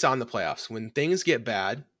last year we saw in the playoffs, when things get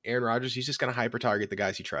bad, Aaron Rodgers, he's just going to hyper-target the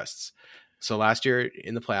guys he trusts. So last year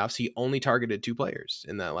in the playoffs, he only targeted 2 players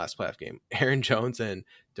in that last playoff game, Aaron Jones and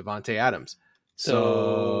Davante Adams.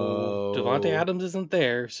 So Davante Adams isn't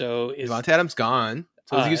there. So Davante Adams gone.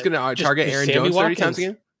 So he's going to target Aaron Jones 30 times a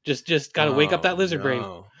game? Just got to wake up that lizard brain.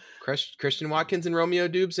 Christian Watkins and Romeo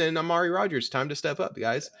Dubes and Amari Rodgers. Time to step up,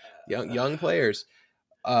 guys. Young players.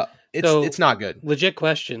 It's not good. Legit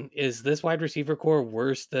question: is this wide receiver core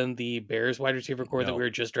worse than the Bears wide receiver core that we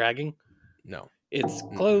were just dragging? No, it's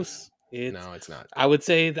close. No, it's not. I would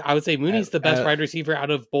say Mooney's the best wide receiver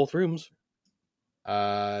out of both rooms.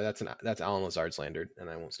 That's Alan Lazard slandered, and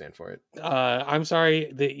I won't stand for it. I'm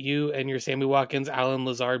sorry that you and your Sammy Watkins, Alan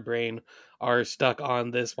Lazard brain are stuck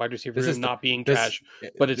on this wide receiver This room is not being trash,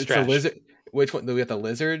 but it's the trash. lizard. Which one? We got the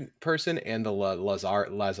lizard person and the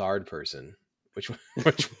Lazard person. Which one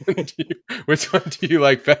do you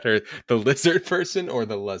like better? The lizard person or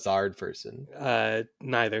the Lazard person?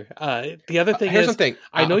 Neither. The other thing Here's is, something.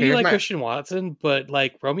 I know Okay, you here's like my- Christian Watson, but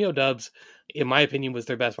like Romeo Doubs, in my opinion, was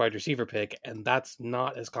their best wide receiver pick, and that's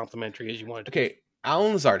not as complimentary as you wanted to. Okay,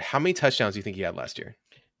 Alan Lazard. How many touchdowns do you think he had last year?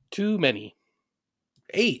 Too many.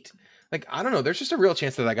 8. Like, I don't know. There's just a real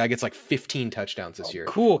chance that guy gets like 15 touchdowns this year.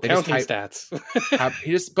 Cool They just counting hype-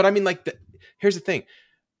 stats. But I mean, like, here's the thing.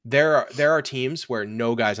 There are teams where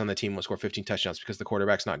no guys on the team will score 15 touchdowns because the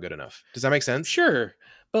quarterback's not good enough. Does that make sense? Sure,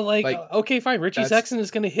 but like okay, fine. Richie that's- Sexton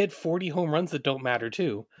is going to hit 40 home runs that don't matter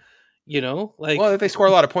too. You know, like Well, if they score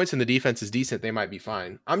a lot of points and the defense is decent, they might be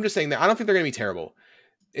fine. I'm just saying that I don't think they're going to be terrible.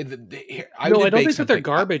 I don't think that they're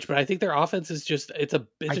garbage, but I think their offense is just it's a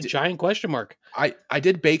giant question mark. I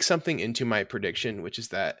did bake something into my prediction, which is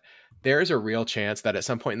that there is a real chance that at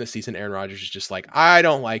some point in the season, Aaron Rodgers is just like, I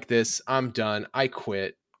don't like this. I'm done. I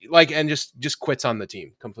quit. Like, and just quits on the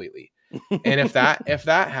team completely. And if that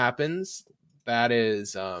happens, that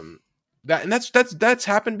is that's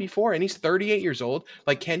happened before, and he's 38 years old.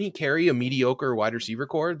 Like, can he carry a mediocre wide receiver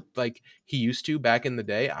core like he used to back in the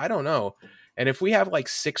day? I don't know. And if we have like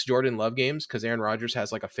 6 Jordan Love games because Aaron Rodgers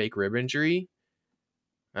has like a fake rib injury,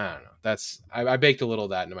 I don't know. I baked a little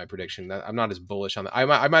of that into my prediction. I'm not as bullish on that.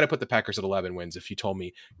 I might have put the Packers at 11 wins if you told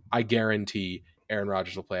me I guarantee Aaron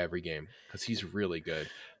Rodgers will play every game because he's really good.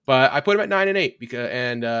 But I put him at 9-8 because,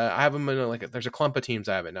 and I have him in there's a clump of teams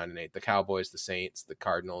I have at 9-8: the Cowboys, the Saints, the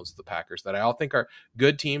Cardinals, the Packers, that I all think are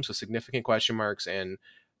good teams with significant question marks and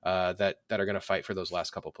that are going to fight for those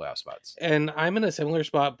last couple playoff spots. And I'm in a similar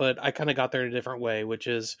spot, but I kind of got there in a different way, which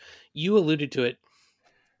is you alluded to it.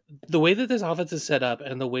 The way that this offense is set up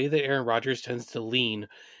and the way that Aaron Rodgers tends to lean,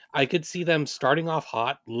 I could see them starting off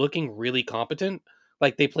hot, looking really competent.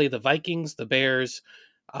 Like they play the Vikings, the Bears,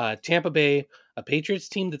 Tampa Bay, a Patriots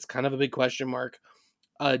team that's kind of a big question mark,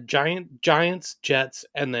 Giants, Jets,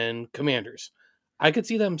 and then Commanders. I could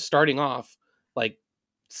see them starting off like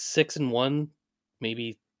 6-1,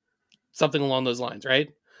 maybe something along those lines, right?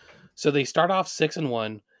 So they start off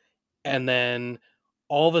 6-1, and then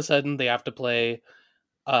all of a sudden they have to play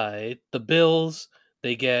the Bills.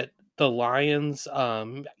 They get the Lions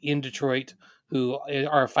in Detroit, who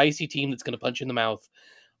are a feisty team that's going to punch you in the mouth.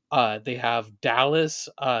 They have Dallas,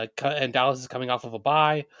 and Dallas is coming off of a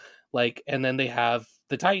bye. And then they have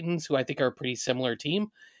the Titans, who I think are a pretty similar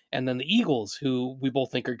team, and then the Eagles, who we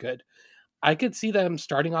both think are good. I could see them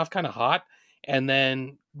starting off kind of hot and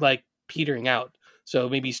then petering out. So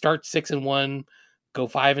maybe start 6-1, go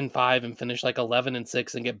 5-5, and finish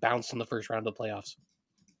 11-6, and get bounced in the first round of the playoffs.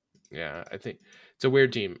 Yeah, I think it's a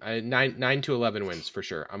weird team. 9 to 11 wins for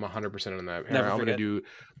sure. I'm 100% on that. I'm going to do.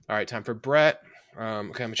 All right, time for Brett.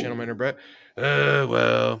 Okay, I'm a channel manager, Brett.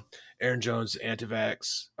 Well, Aaron Jones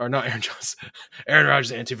anti-vax, or not Aaron Jones, Aaron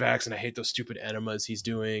Rodgers anti-vax, and I hate those stupid enemas he's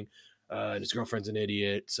doing. And his girlfriend's an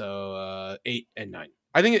idiot. So 8 and 9.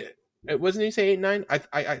 I think it wasn't he say 8 and 9.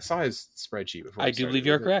 I saw his spreadsheet before. I do believe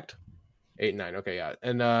you're correct. 8 and 9. Okay, yeah,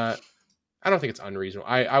 and I don't think it's unreasonable.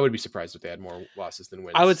 I would be surprised if they had more losses than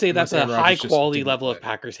wins. I would say that's a high quality level of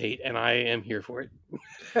Packers hate, and I am here for it.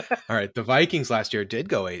 All right, the Vikings last year did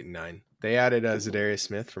go 8 and 9. They added Zadarius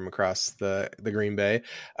Smith from across the Green Bay.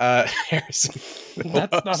 Harrison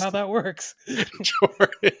That's not how that works.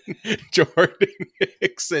 Jordan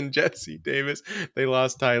Hicks and Jesse Davis. They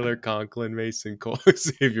lost Tyler Conklin, Mason Cole,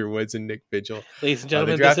 Xavier Woods, and Nick Vigil. Ladies and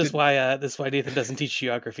gentlemen, this is why Nathan doesn't teach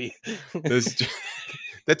geography.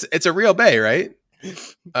 It's a real bay, right?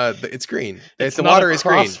 It's green. It's the water is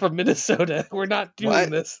green. From Minnesota. We're not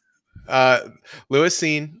doing this. Lewis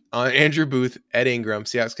Seen, Andrew Booth, Ed Ingram,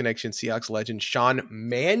 Seahawks Connection, Seahawks legend Sean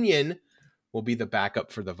Mannion will be the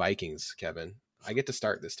backup for the Vikings. Kevin, I get to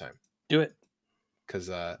start this time. Do it, because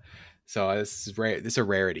this is rare. This is a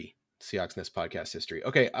rarity. Seahawks Nest podcast history.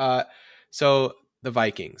 Okay, so the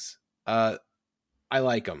Vikings. I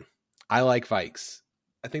like them. I like Vikes.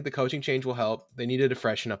 I think the coaching change will help. They needed to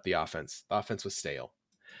freshen up the offense. The offense was stale.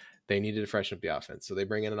 They needed to freshen up the offense, so they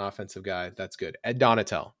bring in an offensive guy. That's good. Ed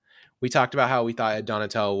Donatel. We talked about how we thought Ed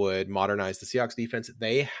Donatel would modernize the Seahawks defense.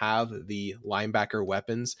 They have the linebacker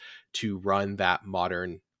weapons to run that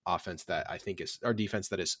modern offense that I think is our defense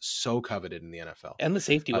that is so coveted in the NFL. And the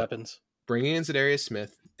safety weapons. Bringing in Zadarius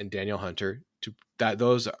Smith and Daniel Hunter,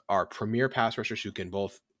 those are premier pass rushers who can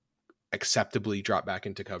both acceptably drop back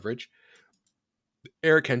into coverage.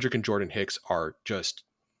 Eric Kendrick and Jordan Hicks are just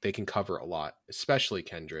they can cover a lot, especially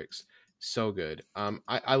Kendricks. So good.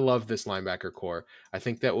 I love this linebacker core. I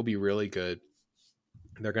think that will be really good.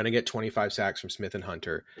 They're going to get 25 sacks from Smith and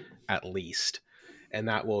Hunter at least, and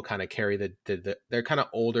that will kind of carry they're kind of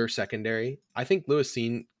older secondary. I think Lewis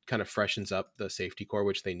Cine kind of freshens up the safety core,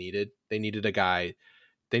 which they needed. They needed a guy.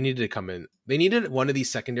 They needed to come in. They needed one of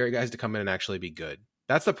these secondary guys to come in and actually be good.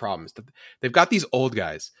 That's the problem. They've got these old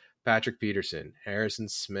guys, Patrick Peterson, Harrison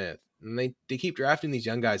Smith, and they keep drafting these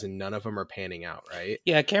young guys and none of them are panning out, right?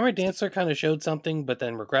 Yeah, Cameron Dantzler kind of showed something, but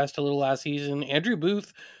then regressed a little last season. Andrew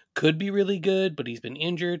Booth could be really good, but he's been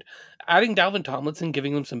injured. Adding Dalvin Tomlinson,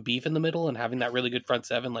 giving them some beef in the middle, and having that really good front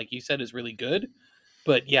seven, like you said, is really good.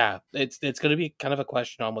 But yeah, it's going to be kind of a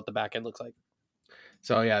question on what the back end looks like.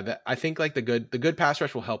 So yeah, I think like the good pass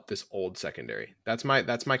rush will help this old secondary. That's my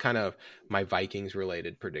kind of my Vikings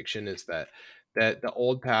related prediction is that the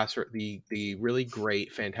old pass, the really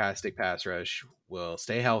great, fantastic pass rush will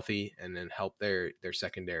stay healthy and then help their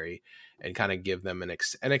secondary and kind of give them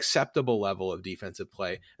an acceptable level of defensive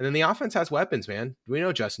play. And then the offense has weapons, man. We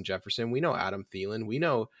know Justin Jefferson. We know Adam Thielen. We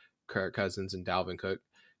know Kirk Cousins and Dalvin Cook.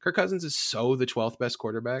 Kirk Cousins is so the 12th best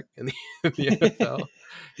quarterback in the NFL.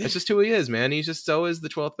 That's just who he is, man. He's just so is the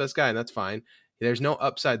 12th best guy, and that's fine. There's no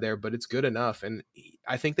upside there, but it's good enough. And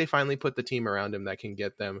I think they finally put the team around him that can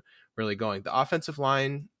get them really going. The offensive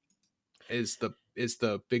line is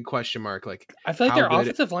the big question mark. Like, I feel like their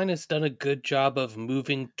offensive line has done a good job of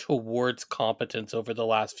moving towards competence over the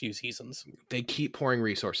last few seasons. They keep pouring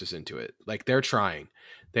resources into it. Like, they're trying.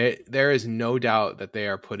 There is no doubt that they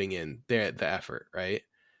are putting in the effort, right?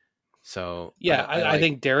 So yeah, I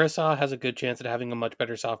think Darisaw has a good chance at having a much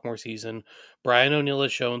better sophomore season. Brian O'Neill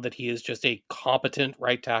has shown that he is just a competent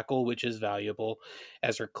right tackle, which is valuable.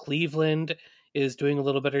 Ezra Cleveland is doing a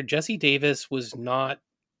little better. Jesse Davis was not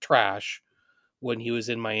trash when he was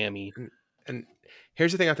in Miami. And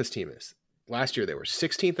here's the thing about this team is last year they were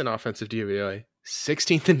 16th in offensive DVOA,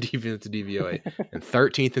 16th in defensive DVOA, and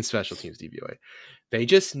 13th in special teams DVOA. They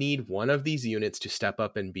just need one of these units to step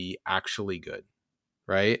up and be actually good,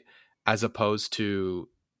 right? As opposed to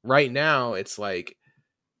right now, it's like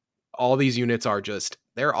all these units are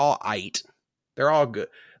they're all they're all good.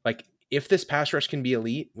 Like if this pass rush can be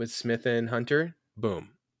elite with Smith and Hunter, boom,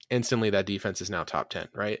 instantly that defense is now top 10,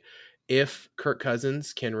 right? If Kirk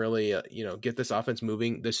Cousins can really, get this offense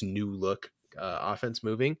moving, this new look offense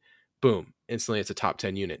moving, boom, instantly it's a top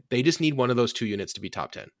 10 unit. They just need one of those two units to be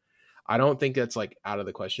top 10. I don't think that's like out of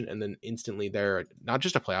the question. And then instantly they're not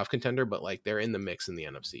just a playoff contender, but like they're in the mix in the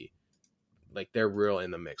NFC. Like they're real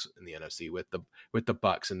in the mix in the NFC with the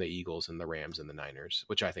Bucks and the Eagles and the Rams and the Niners,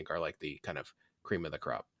 which I think are like the kind of cream of the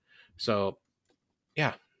crop. So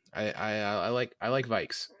yeah, I like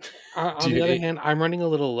Vikes. On the other hand, I'm running a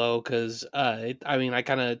little low because I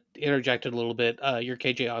kind of interjected a little bit. Your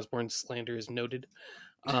KJ Osborne slander is noted,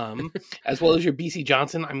 as well as your BC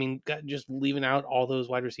Johnson. I mean, just leaving out all those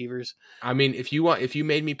wide receivers. I mean, if you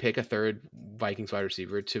made me pick a third Vikings wide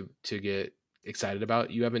receiver to get excited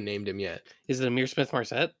about, you haven't named him yet. Is it Amir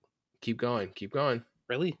Smith-Marset? Keep going.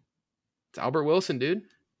 Really? It's Albert Wilson, dude.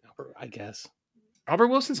 I guess. Albert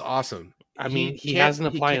Wilson's awesome. I mean, he has an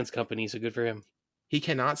appliance company, so good for him. He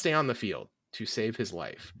cannot stay on the field to save his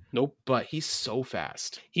life. Nope. But he's so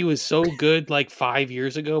fast. He was so good like 5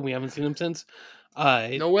 years ago. We haven't seen him since.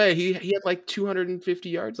 No way. He had like 250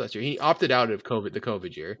 yards last year. He opted out of the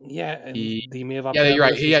COVID year. Yeah, and he may have opted out. Yeah, you're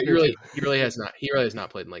right. He really has not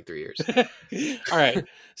played in like 3 years. All right.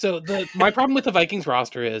 So my problem with the Vikings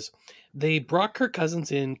roster is they brought Kirk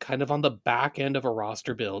Cousins in kind of on the back end of a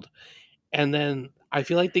roster build, and then I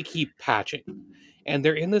feel like they keep patching. And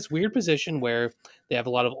they're in this weird position where they have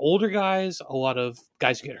a lot of older guys, a lot of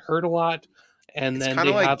guys who get hurt a lot. And then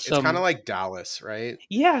they have some. It's kind of like Dallas, right?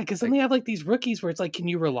 Yeah, because then they have like these rookies where it's like, can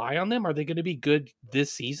you rely on them? Are they going to be good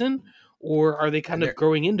this season, or are they kind of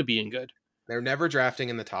growing into being good? They're never drafting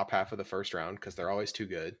in the top half of the first round because they're always too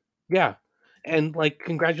good. Yeah, and like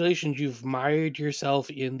congratulations, you've mired yourself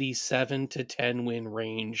in the 7 to 10 win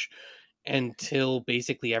range until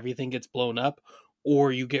basically everything gets blown up,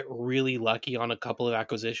 or you get really lucky on a couple of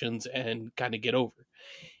acquisitions and kind of get over.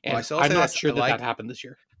 And I'm not sure that happened this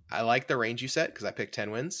year. I like the range you set because I picked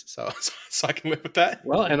 10 wins, so I can live with that.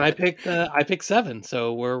 Well, and I picked 7,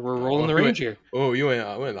 so we're rolling the range here. Oh, you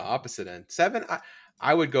went the opposite end. 7,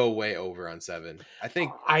 I would go way over on 7.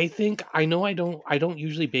 I know I don't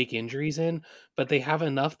usually bake injuries in, but they have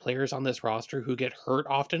enough players on this roster who get hurt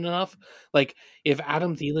often enough. Like if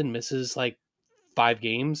Adam Thielen misses like 5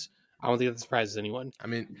 games, I don't think that surprises anyone. I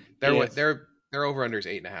mean, their over under is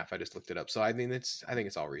 8.5. I just looked it up, so I think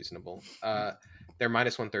it's all reasonable. They're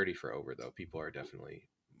minus 130 for over though. People are definitely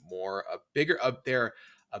they're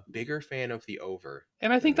a bigger fan of the over.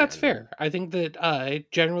 And I think than the that's under. fair. I think that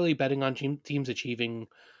generally betting on teams achieving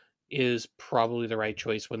is probably the right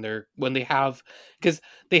choice when they have, because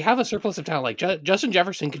they have a surplus of talent. Like Justin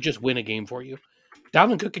Jefferson could just win a game for you.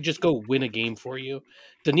 Dalvin Cook could just go win a game for you.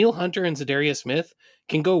 Daniil Hunter and Zadarius Smith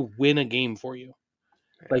can go win a game for you.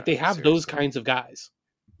 Like they have those kinds of guys.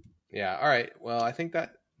 Yeah. All right. Well, I think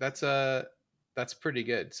that's pretty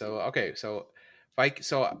good. So okay. So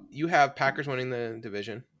you have Packers winning the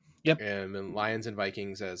division. Yep. And then Lions and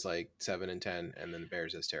Vikings as like 7 and 10, and then the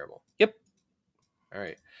Bears as terrible. Yep. All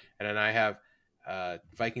right. And then I have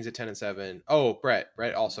Vikings at 10 and 7. Oh, Brett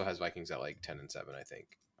also has Vikings at like 10 and 7, I think.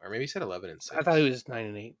 Or maybe he said 11 and 6. I thought it was 9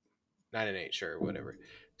 and 8. 9 and 8, sure, whatever.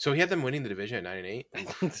 So he had them winning the division at 9 and 8. I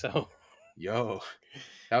think so. Yo,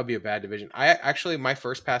 that would be a bad division. I actually, my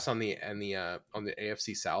first pass on the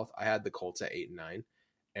AFC South, I had the Colts at 8 and 9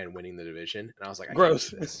 and winning the division, and I was like,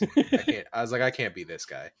 gross. I can't be this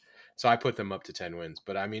guy. So I put them up to 10 wins.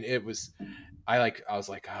 But I mean, I was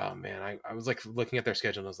like, oh man, I was like looking at their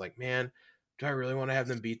schedule and I was like, man, do I really want to have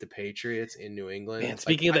them beat the Patriots in New England? Man,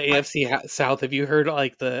 speaking of the AFC South, have you heard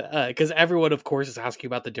like because everyone of course is asking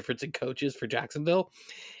about the difference in coaches for Jacksonville,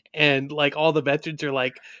 and like all the veterans are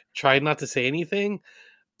like trying not to say anything,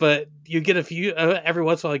 but you get a few every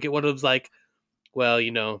once in a while. I get one of them's like, well,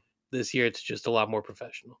 this year it's just a lot more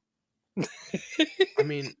professional. I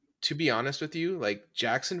mean, to be honest with you, like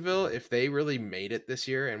Jacksonville, if they really made it this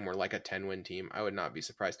year and were like a 10-win team, I would not be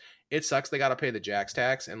surprised. It sucks they got to pay the Jax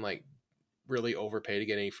tax and like really overpay to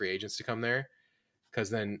get any free agents to come there, because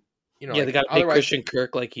then yeah, like, they got to pay Christian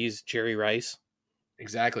Kirk like he's Jerry Rice.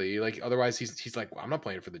 Exactly. Like otherwise, he's like, well, I'm not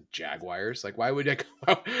playing for the Jaguars. Like, why would I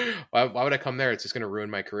come there? It's just going to ruin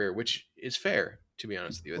my career, which is fair. To be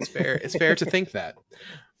honest with you, it's fair. It's fair to think that.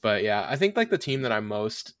 But yeah, I think like the team that I'm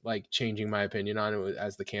most like changing my opinion on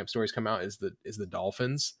as the camp stories come out is the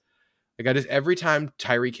Dolphins. Like I just every time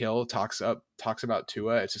Tyreek Hill talks about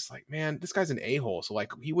Tua, it's just like, man, this guy's an a-hole. So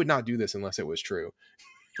like he would not do this unless it was true.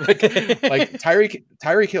 like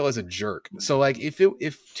Tyreek Hill is a jerk. So like if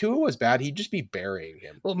Tua was bad, he'd just be burying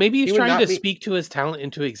him. Well, maybe he's trying to speak to his talent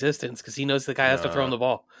into existence because he knows the guy has to throw him the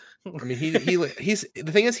ball. I mean, he's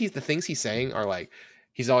the thing is the things he's saying are like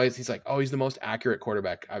he's like, oh, he's the most accurate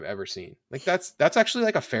quarterback I've ever seen. Like that's actually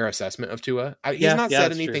like a fair assessment of Tua. He's not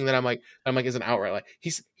said anything true. that I'm like is an outright like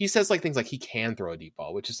he says like things like he can throw a deep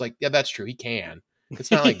ball, which is like, yeah, that's true. He can.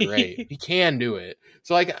 It's not like great. He can do it.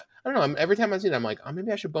 So like I don't know. Every time I see it, I'm like, oh,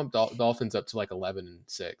 maybe I should bump Dolphins up to like 11 and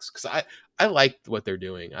 6 because I like what they're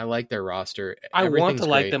doing. I like their roster. I want to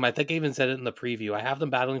like them. I think I even said it in the preview. I have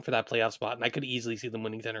them battling for that playoff spot, and I could easily see them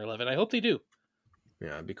winning 10 or 11. I hope they do.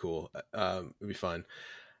 Yeah, it'd be cool. It'd be fun.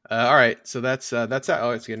 All right, so that's that. Oh,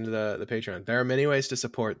 let's get into the Patreon. There are many ways to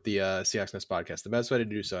support the Seahawks Nest podcast. The best way to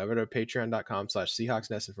do so, over to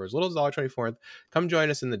patreon.com/SeahawksNest, and for as little as $1.24, come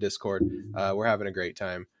join us in the Discord. We're having a great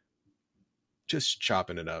time, just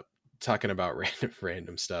chopping it up, talking about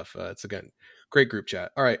random stuff. It's again great group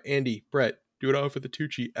chat. All right, Andy, Brett, do it all for the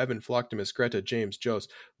Tucci, Evan, Flocktimus, Greta, James, Jose,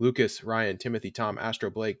 Lucas, Ryan, Timothy, Tom, Astro,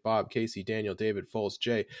 Blake, Bob, Casey, Daniel, David, Foles,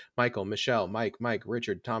 Jay, Michael, Michelle, Mike,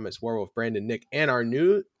 Richard, Thomas, Warwolf, Brandon, Nick, and our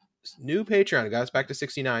new Patreon got us back to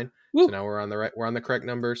 69. Woo. So now we're on the correct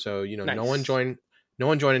number. So nice. no one join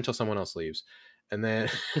until someone else leaves. And then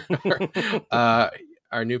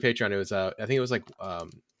our new Patreon, it was I think it was like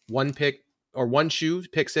one pick or one shoe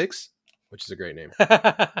pick 6, which is a great name.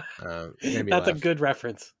 That's a good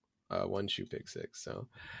reference. One shoe pick 6. So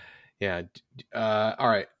yeah. All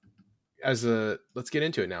right. Let's get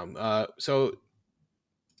into it now. So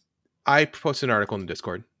I posted an article in the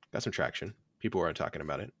Discord, got some traction. People were talking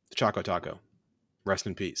about it. The Choco Taco. Rest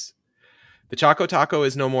in peace. The Choco Taco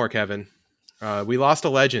is no more, Kevin. We lost a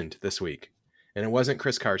legend this week, and it wasn't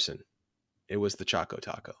Chris Carson. It was the Choco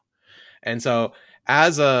Taco. And so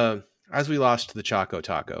as we lost the Choco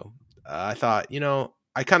Taco, I thought,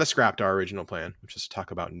 I kind of scrapped our original plan, which is to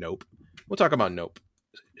talk about Nope. We'll talk about Nope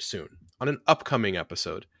soon on an upcoming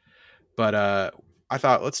episode. But I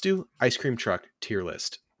thought, let's do Ice Cream Truck tier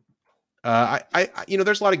list.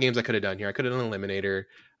 There's a lot of games I could have done here. I could have done Eliminator.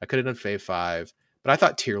 I could have done Fave 5. But I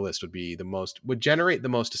thought tier list would generate the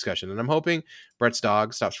most discussion. And I'm hoping Brett's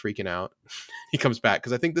dog stops freaking out. He comes back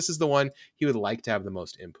because I think this is the one he would like to have the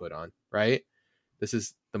most input on, right? This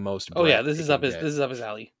is the most. Oh yeah, this is up his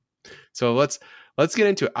alley. So let's get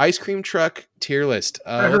into it. Ice Cream Truck tier list.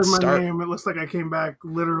 I heard my name. It looks like I came back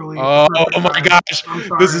literally. Oh my gosh,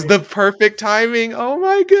 this is the perfect timing. Oh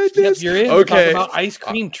my goodness. Yep, you're in. Okay, talk about ice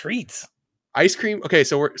cream treats. Ice cream. Okay,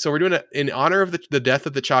 so we're doing it in honor of the death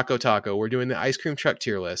of the Choco Taco. We're doing the Ice Cream Truck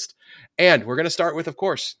tier list, and we're going to start with, of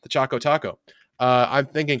course, the Choco Taco. I'm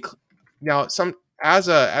thinking now.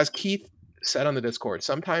 as Keith said on the Discord,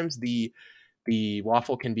 sometimes the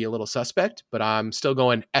waffle can be a little suspect, but I'm still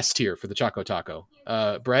going S tier for the Choco Taco.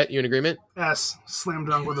 Brett, you in agreement? S, slam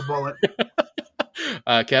dunk with a bullet.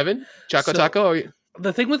 Kevin, Choco So- Taco.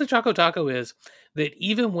 The thing with the Choco Taco is that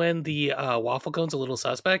even when the waffle cone's a little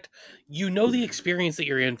suspect, you know the experience that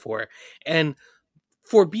you're in for. And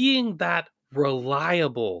for being that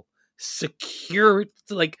reliable, secure,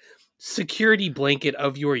 like security blanket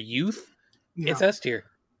of your youth, Yeah. it's S tier.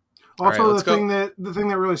 Also, All right, let's the thing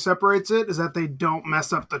that really separates it is that they don't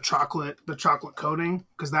mess up the chocolate coating,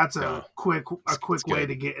 because that's a No. quick It's way good.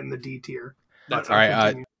 to get in the D tier. That's But, all right.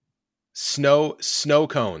 continue. Snow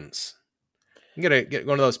cones. I'm gonna get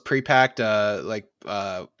one of those pre-packed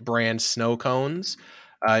brand snow cones.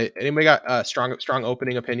 Anybody got a strong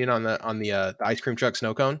opening opinion on the ice cream truck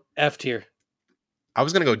snow cone? F tier. I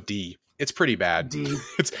was gonna go D. It's pretty bad. D.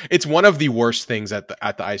 It's one of the worst things at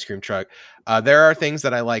the ice cream truck. There are things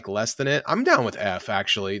that I like less than it. I'm down with F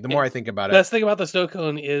actually. The more I think about it, Best thing about the snow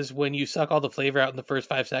cone is when you suck all the flavor out in the first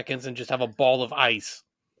 5 seconds and just have a ball of ice.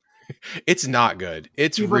 it's not good.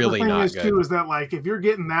 It's See, but really the thing not is, good. too, is that like if you're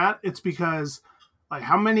getting that, it's because like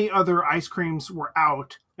how many other ice creams were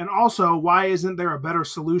out, and also why isn't there a better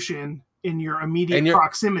solution in your immediate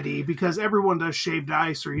proximity? Because everyone does shaved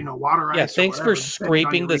ice or water ice. Yeah, or thanks whatever, for depending on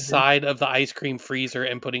scraping your the region. side of the ice cream freezer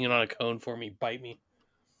and putting it on a cone for me. Bite me.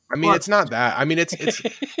 I mean, But- it's not that. I mean, it's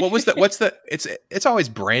it's always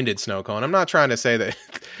branded snow cone. I'm not trying to say that.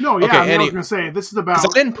 No, yeah, Okay, I was gonna say this is about. 'Cause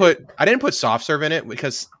I didn't put soft serve in it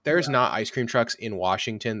because there's not ice cream trucks in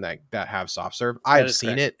Washington that have soft serve. I've is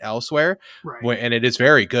seen correct. it elsewhere, Right. and it is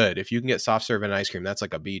very good. If you can get soft serve and ice cream, that's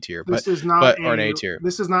like a B tier. This But is not or an A tier.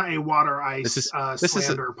 This is not a water ice This is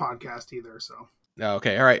slander podcast either. So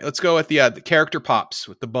okay, all right. Let's go with the character pops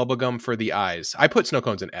with the bubble gum for the eyes. I put snow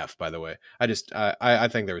cones in F, by the way. I just I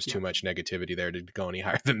think there was too much negativity there to go any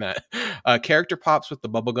higher than that. Character pops with the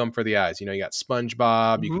bubble gum for the eyes. You got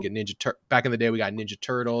SpongeBob. You could get back in the day. We got Ninja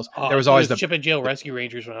Turtles. There was always the Chip and Dale Rescue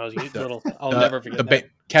Rangers when I was little. I'll never forget that.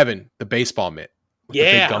 Kevin, the baseball mitt. With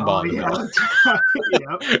Yeah. the big gumball in the yeah, middle. that's right.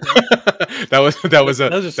 Yep. that was a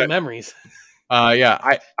Those are some memories.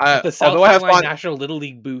 yeah. The South although I have Carolina fond National Little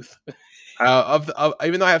League booth.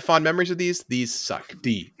 even though I have fond memories of these suck.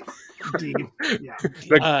 D. D. Yeah.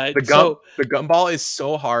 The gumball is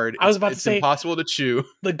so hard. I was about to it's say- impossible to chew.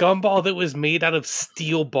 The gumball that was made out of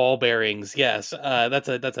steel ball bearings. Yes, that's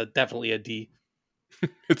a definitely a D.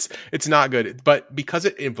 It's not good, but because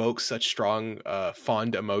it evokes such strong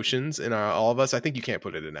fond emotions in all of us, I think you can't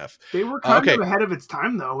put it in F. They were kind Okay. of ahead of its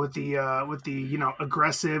time though with the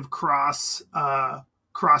aggressive cross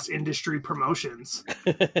industry promotions.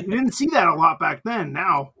 You didn't see that a lot back then.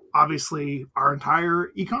 Now, obviously, our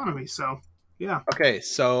entire economy. So yeah, Okay,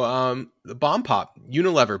 so the bomb pop,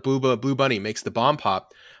 Unilever, Blue Bunny makes the bomb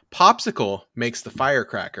pop. Popsicle makes the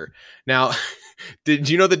firecracker. Now, did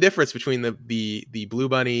you know the difference between the Blue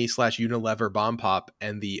Bunny / Unilever bomb pop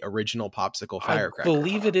and the original Popsicle firecracker? I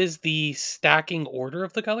believe it is the stacking order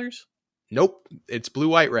of the colors. Nope, it's blue,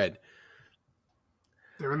 white, red.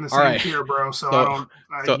 they're in the All same right. tier, bro. So, So-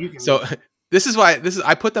 I don't. You can. So this is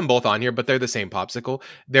I put them both on here, but they're the same popsicle.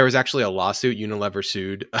 There was actually a lawsuit. Unilever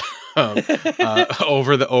sued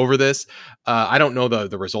over this. I don't know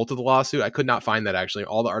the result of the lawsuit. I could not find that actually.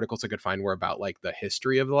 All the articles I could find were about like the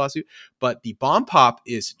history of the lawsuit. But the bomb pop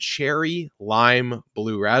is cherry, lime,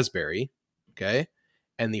 blue, raspberry. Okay,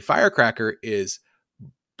 and the firecracker is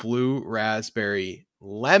blue, raspberry,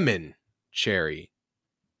 lemon, cherry.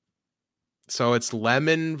 So it's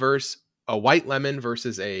lemon versus a white lemon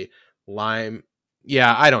versus a lime.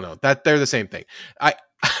 Yeah, I don't know that they're the same thing.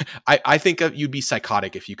 I think you'd be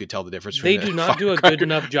psychotic if you could tell the difference. They between do not do a good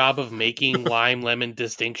enough job of making lime lemon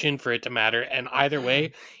distinction for it to matter. And either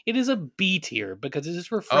way, it is a B tier because it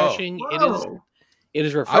is refreshing. Whoa. It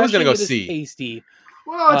is refreshing. I was gonna go it is C. tasty.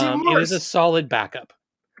 Well, it's even It worse. is a solid backup.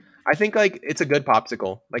 I think like it's a good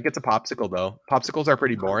popsicle. Like it's a popsicle though. Popsicles are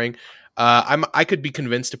pretty boring. I could be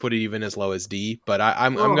convinced to put it even as low as D, but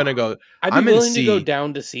I'm gonna go. I'd I'm be in willing to go C.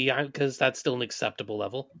 down to C because that's still an acceptable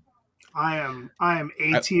level. I am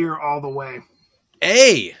A tier all the way.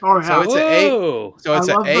 A. Oh yeah, So it's a A. Whoa. So it's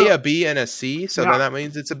I an love A, the- a B, and a C. So Yeah. then that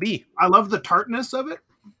means it's a B. I love the tartness of it,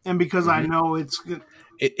 and because I Mhm. know it's good.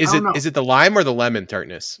 Is I don't know. it the lime or the lemon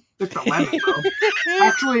tartness? It's the lemon, bro.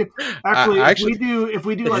 Actually, if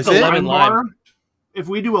we do like Is a it? lime bar, Lime. if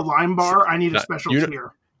we do a lime bar, I need a No, special you know-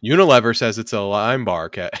 tier. Unilever says it's a lime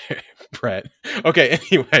bar, Brett. Okay,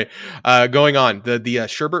 anyway, going on the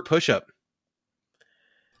sherbet push up.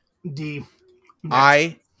 D.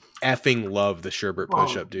 I effing love the sherbet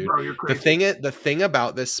push up, dude. Bro, you're The crazy. thing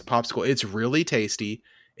about this popsicle, it's really tasty.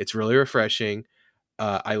 It's really refreshing.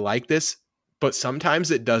 I like this, but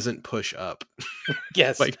sometimes it doesn't push up.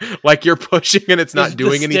 Yes. like you're pushing and it's not The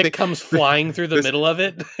doing stick anything. comes flying through the middle of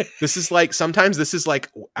it. This is like, sometimes this is like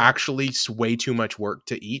actually way too much work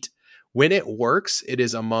to eat. When it works, it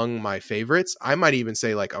is among my favorites. I might even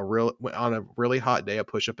say like on a really hot day, a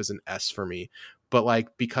push-up is an S for me. But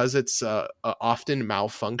like, because it's a often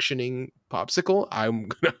malfunctioning popsicle, I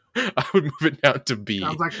would move it down to B.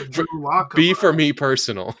 Sounds like the Drew Lock. B for me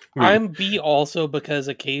personal. I'm B also because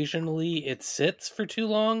occasionally it sits for too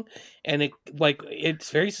long and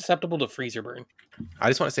it's very susceptible to freezer burn. I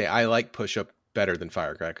just want to say I like push-up better than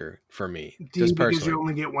firecracker for me. D, just because personally. you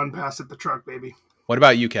only get one pass at the truck, baby. What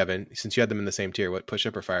about you, Kevin? Since you had them in the same tier, what,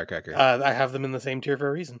 push-up or firecracker? I have them in the same tier for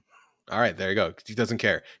a reason. All right, there you go. He doesn't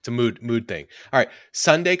care. It's a mood thing. All right,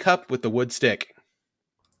 Sundae cup with the wood stick.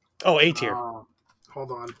 Oh, A tier.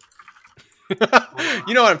 Hold on.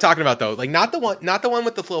 You know what I'm talking about, though. Like not the one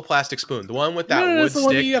with the little plastic spoon. The one with that wood it's the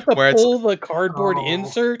one stick. you have to where pull the cardboard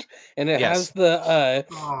insert, and it Yes. has the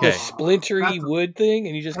Okay. splintery wood thing,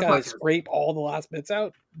 and you just gotta scrape all the last bits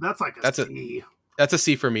out. That's like That's a C. That's a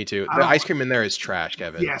C for me too. The ice cream in there is trash,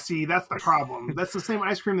 Kevin. Yeah, see, that's the problem. That's the same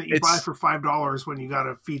ice cream that you buy for $5 when you got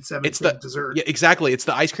to feed 7 kids dessert. Yeah, exactly. It's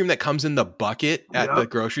the ice cream that comes in the bucket at the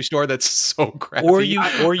grocery store. That's so crappy. Or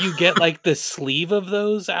you get like the sleeve of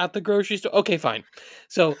those at the grocery store. Okay, fine.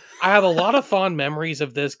 So I have a lot of fond memories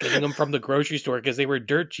of this, getting them from the grocery store because they were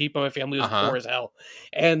dirt cheap and my family was poor as hell.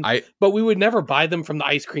 But we would never buy them from the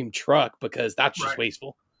ice cream truck because that's just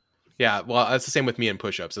wasteful. Yeah, well, that's the same with me and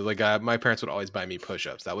push-ups. Like my parents would always buy me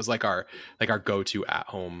push-ups. That was like our go-to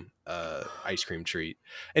at-home ice cream treat.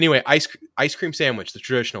 Anyway, ice cream sandwich, the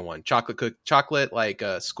traditional one, chocolate like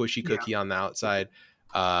a squishy cookie on the outside.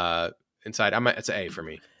 Inside, it's an A for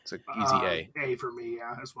me. It's an easy A. A for me,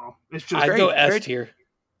 yeah, as well. It's just I'd go S tier.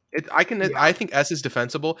 I think S is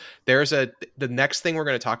defensible. The next thing we're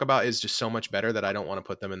going to talk about is just so much better that I don't want to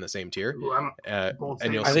put them in the same tier. I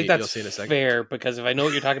think that's fair because if I know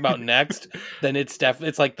what you're talking about next, then it's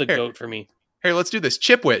like the GOAT for me. Here, let's do this.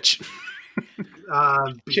 Chipwich.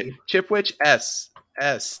 B. Chipwich S.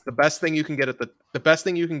 The best thing you can get at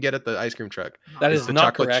the ice cream truck. That is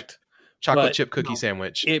not correct. Chocolate chip cookie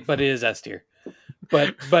sandwich. But it is S tier.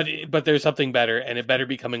 But there's something better, and it better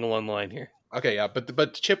be coming along the line here. Okay, yeah, but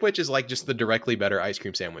Chipwich is like just the directly better ice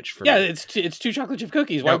cream sandwich for me. Yeah, it's two chocolate chip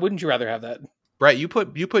cookies. Why wouldn't you rather have that? Brett, you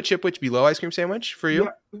put Chipwich below ice cream sandwich for you?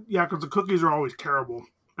 Yeah, because the cookies are always terrible.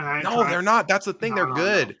 No, they're not. That's the thing. They're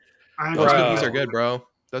good. Those cookies are good, bro.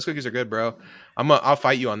 Those cookies are good, bro. I'll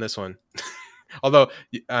fight you on this one. Although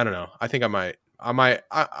I don't know. I think I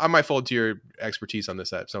might fold to your expertise on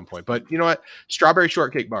this at some point. But you know what? Strawberry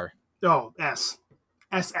shortcake bar. Oh, S.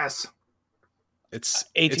 SS. It's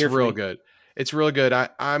real good. It's real good.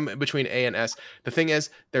 I'm between A and S. The thing is,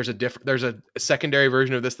 there's a secondary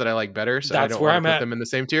version of this that I like better, so I don't want to put them in the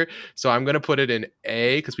same tier. So I'm going to put it in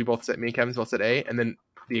A because me and Kevin both said A, and then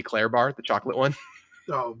the eclair bar, the chocolate one.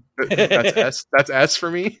 Oh, that's S. That's S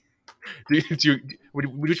for me. Do you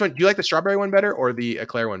like the strawberry one better or the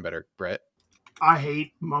eclair one better, Brett? I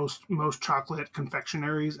hate most chocolate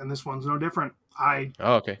confectionaries, and this one's no different.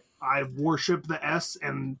 Okay. I worship the S,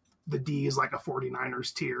 and the D is like a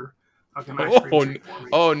 49ers tier.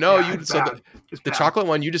 Oh no! Yeah, The chocolate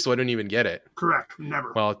one, you just wouldn't even get it. Correct,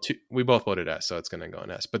 never. Well, we both voted S, so it's going to go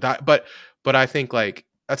in S. But I think like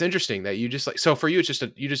that's interesting that you just like. So for you, it's just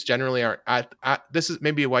you just generally aren't at. This is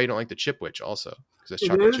maybe why you don't like the Chipwich also because it's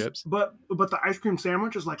chocolate chips. But the ice cream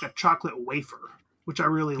sandwich is like a chocolate wafer, which I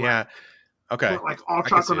really like. Yeah. Okay. But like all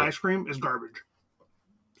chocolate ice cream is garbage.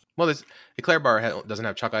 Well, this Eclair bar doesn't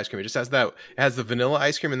have chocolate ice cream. It just has it has the vanilla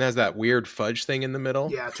ice cream and it has that weird fudge thing in the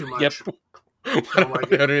middle. Yeah, too much. Yep. I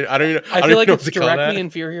feel like it's directly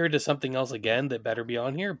inferior to something else again that better be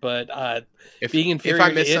on here, but being inferior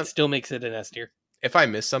to it still makes it an S tier. If I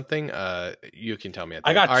miss something, you can tell me.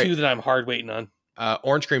 I got two that I'm hard waiting on.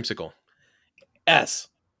 Orange creamsicle. S.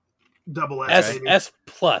 Double S. S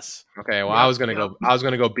plus. Okay, well, I was gonna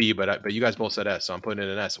go B, but you guys both said S, so I'm putting it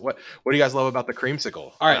in S. What do you guys love about the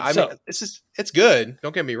creamsicle? All right, I mean, it's good.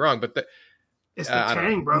 Don't get me wrong, but it's the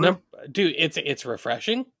tang, brother. Dude, it's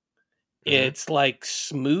refreshing. Mm-hmm. It's like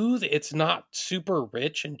smooth. It's not super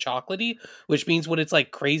rich and chocolatey, which means when it's like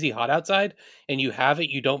crazy hot outside and you have it,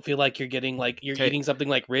 you don't feel like you're getting like you're eating something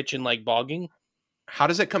like rich and like bogging. How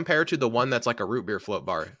does it compare to the one that's like a root beer float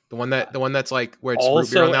bar? The one that's like where it's also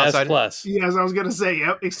root beer on the outside. S plus. Yes, I was gonna say,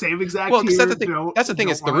 yep, same exact. Well, that's the thing. That's the thing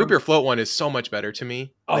is the root beer float one is so much better to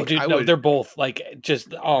me. Oh, like, dude, they're both like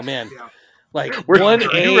just. Oh man, yeah. Like one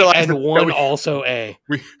A and one also A.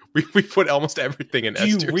 We put almost everything in S.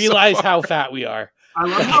 Do you realize how fat we are? I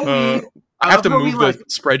love how I have to love how move we, the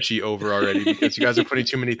spreadsheet over already because you guys are putting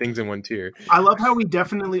too many things in one tier. I love how we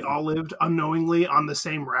definitely all lived unknowingly on the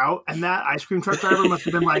same route, and that ice cream truck driver must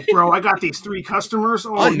have been like, "Bro, I got these 3 customers."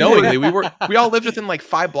 Oh, Unknowingly, we all lived within like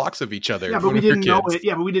 5 blocks of each other. yeah, but we didn't know it.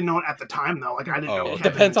 Yeah, but we didn't know it at the time though. Like I didn't know. It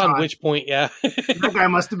Kevin depends and on Todd. which point. Yeah, That guy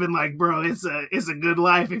must have been like, "Bro, it's a good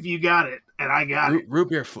life if you got it," and I got it. Root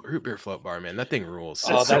beer float bar, man. That thing rules.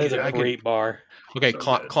 oh, so that is good. a great bar. Okay, So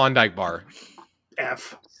good. Klondike bar.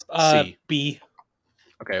 F. C. B.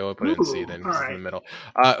 Okay, we'll put it in C Ooh, then. all 'cause it's right. in the middle.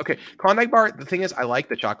 Okay, Klondike bar. The thing is, I like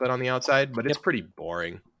the chocolate on the outside, but it's pretty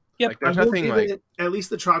boring. Yep. Like, there's I will nothing give like. it, at least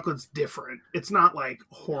the chocolate's different. It's not like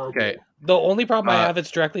horrible. Okay, The only problem I Uh, have,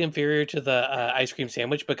 it's directly inferior to the ice cream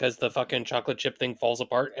sandwich because the fucking chocolate chip thing falls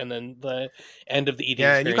apart, and then the end of the eating.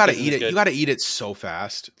 yeah, and you gotta experience eat isn't it. as You good. gotta eat it so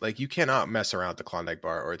fast. Like you cannot mess around with the Klondike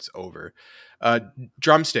bar, or it's over.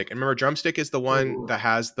 Drumstick, and remember, drumstick is the one Ooh. that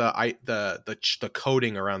has the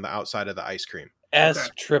coating around the outside of the ice cream. S Okay.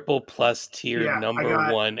 triple plus tier Yeah, I number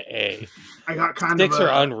got- 1A. I got kind Sticks of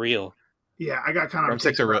are unreal. yeah. I got kind of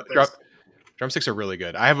Drumsticks a are real. taste about this. Drumsticks are really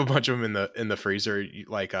good. I have a bunch of them in the freezer,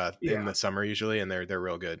 like Yeah. in the summer usually, and they're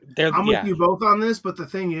real good. They're I'm yeah. with you both on this, but the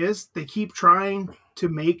thing is, they keep trying to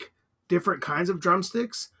make different kinds of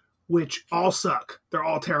drumsticks, which all suck. They're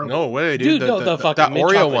all terrible. No way, Dude, dude. no, the fucking that mint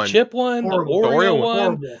Oreo chocolate one. chip one, Horrible. the The Oreo Oreo one. one.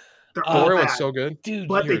 Horrible. They're The all Oreo bad. one's so good. Dude,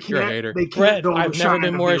 But You're they a hater. can't. They can't Brett, dull the I've never shine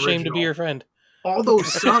been of more the ashamed to be original. your friend. All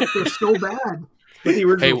those suck. They're so bad. But the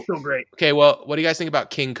original's Hey, still great. Okay, well, what do you guys think about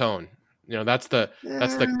King Cone? You know, that's the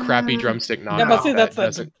crappy drumstick knockoff. Yeah, but see, that's that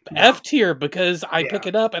doesn't- F tier because I Yeah. pick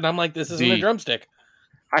it up and I'm like, this isn't a D. drumstick.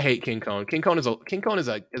 I hate King Cone. King Cone is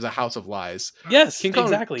a house of lies. Yes, King Cone,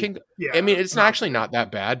 exactly. Yeah. I mean, it's not actually not that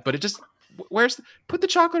bad, but it just put the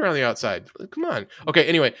chocolate around the outside. Come on. Okay.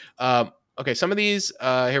 Anyway, okay. Some of these.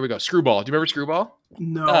 Here we go. Screwball. Do you remember Screwball?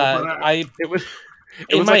 No, but I It was.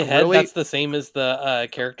 It in was my like head really. that's the same as the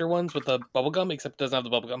character ones with the bubble gum, except it doesn't have the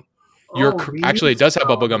bubble gum. Actually, it does have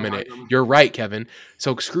bubble gum in like it. them. You're right, Kevin.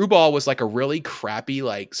 So Screwball was like a really crappy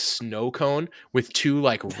like snow cone with 2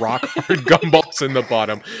 like rock hard gumballs in the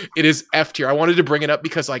bottom. It is F tier. I wanted to bring it up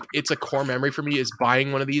because like it's a core memory for me is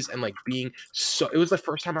buying one of these and like being so. It was the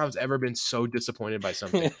first time I was ever been so disappointed by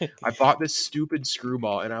something. I bought this stupid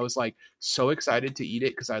Screwball and I was like so excited to eat it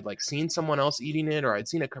because I'd like seen someone else eating it or I'd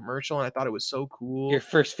seen a commercial and I thought it was so cool. Your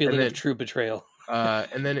first feeling then- of true betrayal.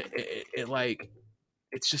 And then it like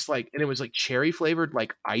it's just like and it was like cherry flavored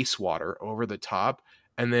like ice water over the top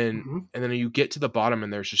and then Mhm. and then you get to the bottom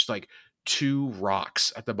and there's just like 2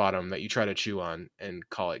 rocks at the bottom that you try to chew on and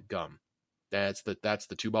call it gum. That's the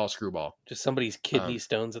 2-ball Screwball. Just somebody's kidney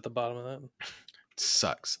stones at the bottom of that. It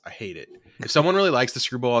sucks. I hate it. If someone really likes the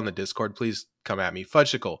Screwball on the Discord, please come at me.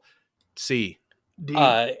 Fudgesicle. C. D.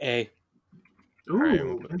 A. Ooh, All right,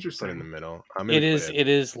 we'll put it in the interesting. middle. It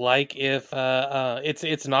is like if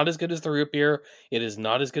it's not as good as the root beer. It is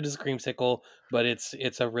not as good as the creamsicle, but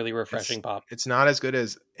it's a really refreshing pop. It's not as good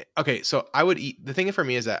as okay. So I would eat. The thing for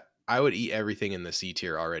me is that I would eat everything in the C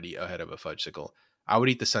tier already ahead of a Fudgesicle. I would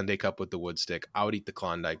eat the Sundae cup with the wood stick. I would eat the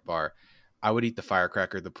Klondike bar. I would eat the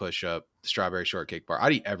firecracker, the push up, the strawberry shortcake bar.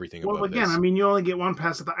 I'd eat everything Well, above again, this. I mean, you only get one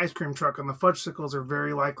pass at the ice cream truck, and the fudgesicles are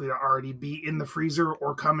very likely to already be in the freezer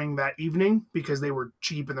or coming that evening because they were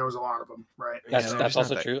cheap and there was a lot of them, right? That's they're that's just not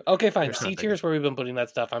also that- true. Okay, fine. they're just C not that tier is where we've been putting that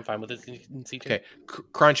stuff. I'm fine with it in C tier. Okay,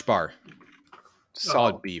 Crunch bar.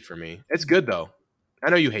 Solid Oh. B for me. It's good though. I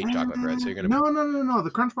know you hate chocolate bread, so you're gonna. No. The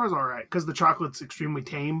Crunch Bar's all right because the chocolate's extremely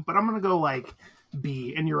tame. But I'm gonna go like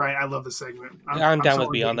B. And you're right. I love the segment. I'm down with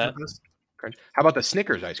so B on engaged that. with this. Crunch. How about the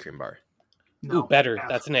Snickers ice cream bar? No, Ooh, better. F.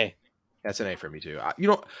 That's an A. That's an A for me too.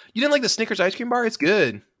 You didn't like the Snickers ice cream bar? It's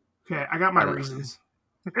good. Okay. I got my I don't know. reasons.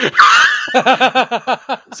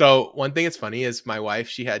 So one thing that's funny is my wife,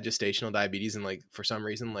 she had gestational diabetes, and like for some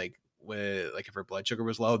reason, like if her blood sugar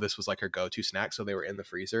was low, this was like her go-to snack. So they were in the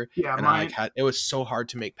freezer, Yeah, and I like it was so hard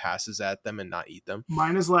to make passes at them and not eat them.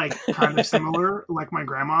 mine is like kind of similar. Like my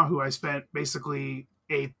grandma, who I spent basically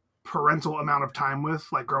a parental amount of time with,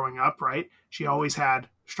 like growing up. Right? She always had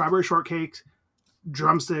strawberry shortcakes,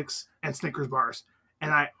 drumsticks, and Snickers bars,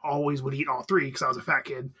 and I always would eat all 3 because I was a fat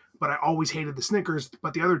kid. But I always hated the Snickers,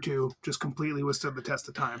 but the other 2 just completely withstood the test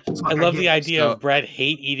of time. So, I like, love get the it. idea So- of Brett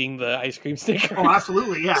hate eating the ice cream stickers. Oh,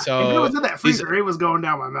 absolutely, yeah. So, if it was in that these- freezer, it was going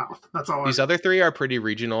down my mouth. That's all. These other 3 are pretty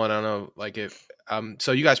regional, and I don't know, like if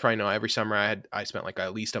so you guys probably know every summer I spent like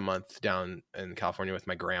at least a month down in California with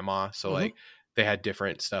my grandma, so Mhm. like they had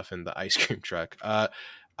different stuff in the ice cream truck.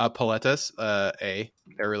 Paletas, A.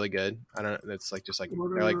 They're really good. I don't know. It's like just like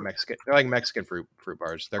What they're like are- Mexican. They're like Mexican fruit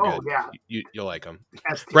bars. They're Oh good. yeah, You'll like them.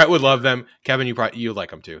 S tier. Brett would love them. Kevin, you like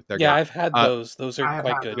them too. They're Yeah, good. I've had Uh, those. Those I are have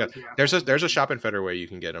quite had good. those, yeah. There's a shop in Federal you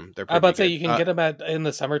can get them. They're I about to say pretty you good. can get them at in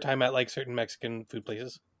the summertime at like certain Mexican food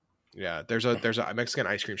places. Yeah, there's a Mexican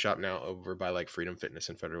ice cream shop now over by like Freedom Fitness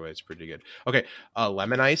in Federal Way. It's pretty good. Okay,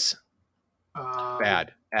 lemon ice,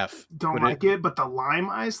 bad. F. Don't Put like it, but the lime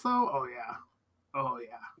ice though. Oh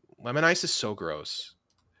yeah. Lemon ice is so gross.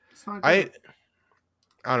 It's not I good.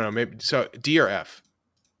 don't know. Maybe so. D or F.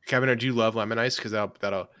 Kevin, do you love lemon ice? Because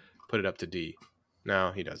that'll put it up to D.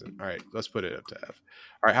 No, he doesn't. All right, let's put it up to F.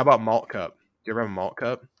 All right, how about malt cup? Do you ever have a malt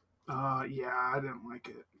cup? Yeah, I didn't like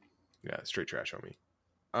it. Yeah, straight trash on me.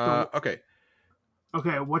 So- Okay.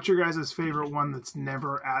 Okay, what's your guys' favorite one that's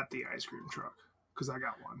never at the ice cream truck? Because I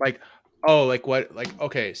got one. Like what? Like,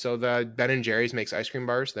 okay, so the Ben and Jerry's makes ice cream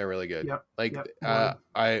bars. They're really good. Yep, Like, yep.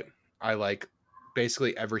 I like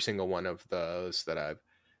basically every single one of those that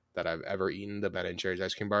I've ever eaten. The Ben and Jerry's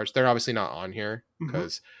ice cream bars. They're obviously not on here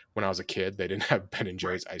because when I was a kid, they didn't have Ben and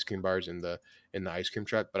Jerry's ice cream bars in the ice cream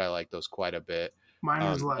truck. But I like those quite a bit. Mine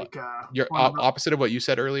is like You're one of the- opposite of what you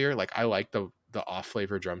said earlier. Like, I like the off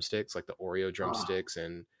flavor drumsticks, like the Oreo drumsticks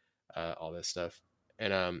and all this stuff.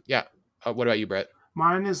 And yeah, what about you, Brett?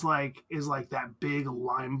 Mine is like that big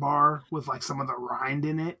lime bar with like some of the rind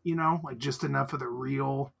in it, you know, like just enough of the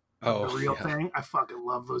real Yeah. thing. I fucking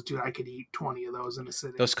love those, dude. I could eat 20 of those in a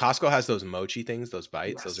sitting. Those Costco has those mochi things, those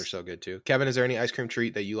bites. Those Yes. are so good too. Kevin, is there any ice cream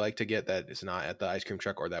treat that you like to get that is not at the ice cream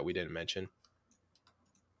truck or that we didn't mention?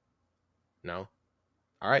 No.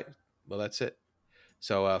 All right. Well, that's it.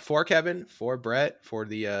 So for Kevin, for Brett, for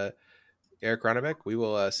the Eric Ronnebeck, we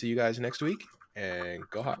will see you guys next week, and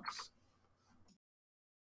go Hawks.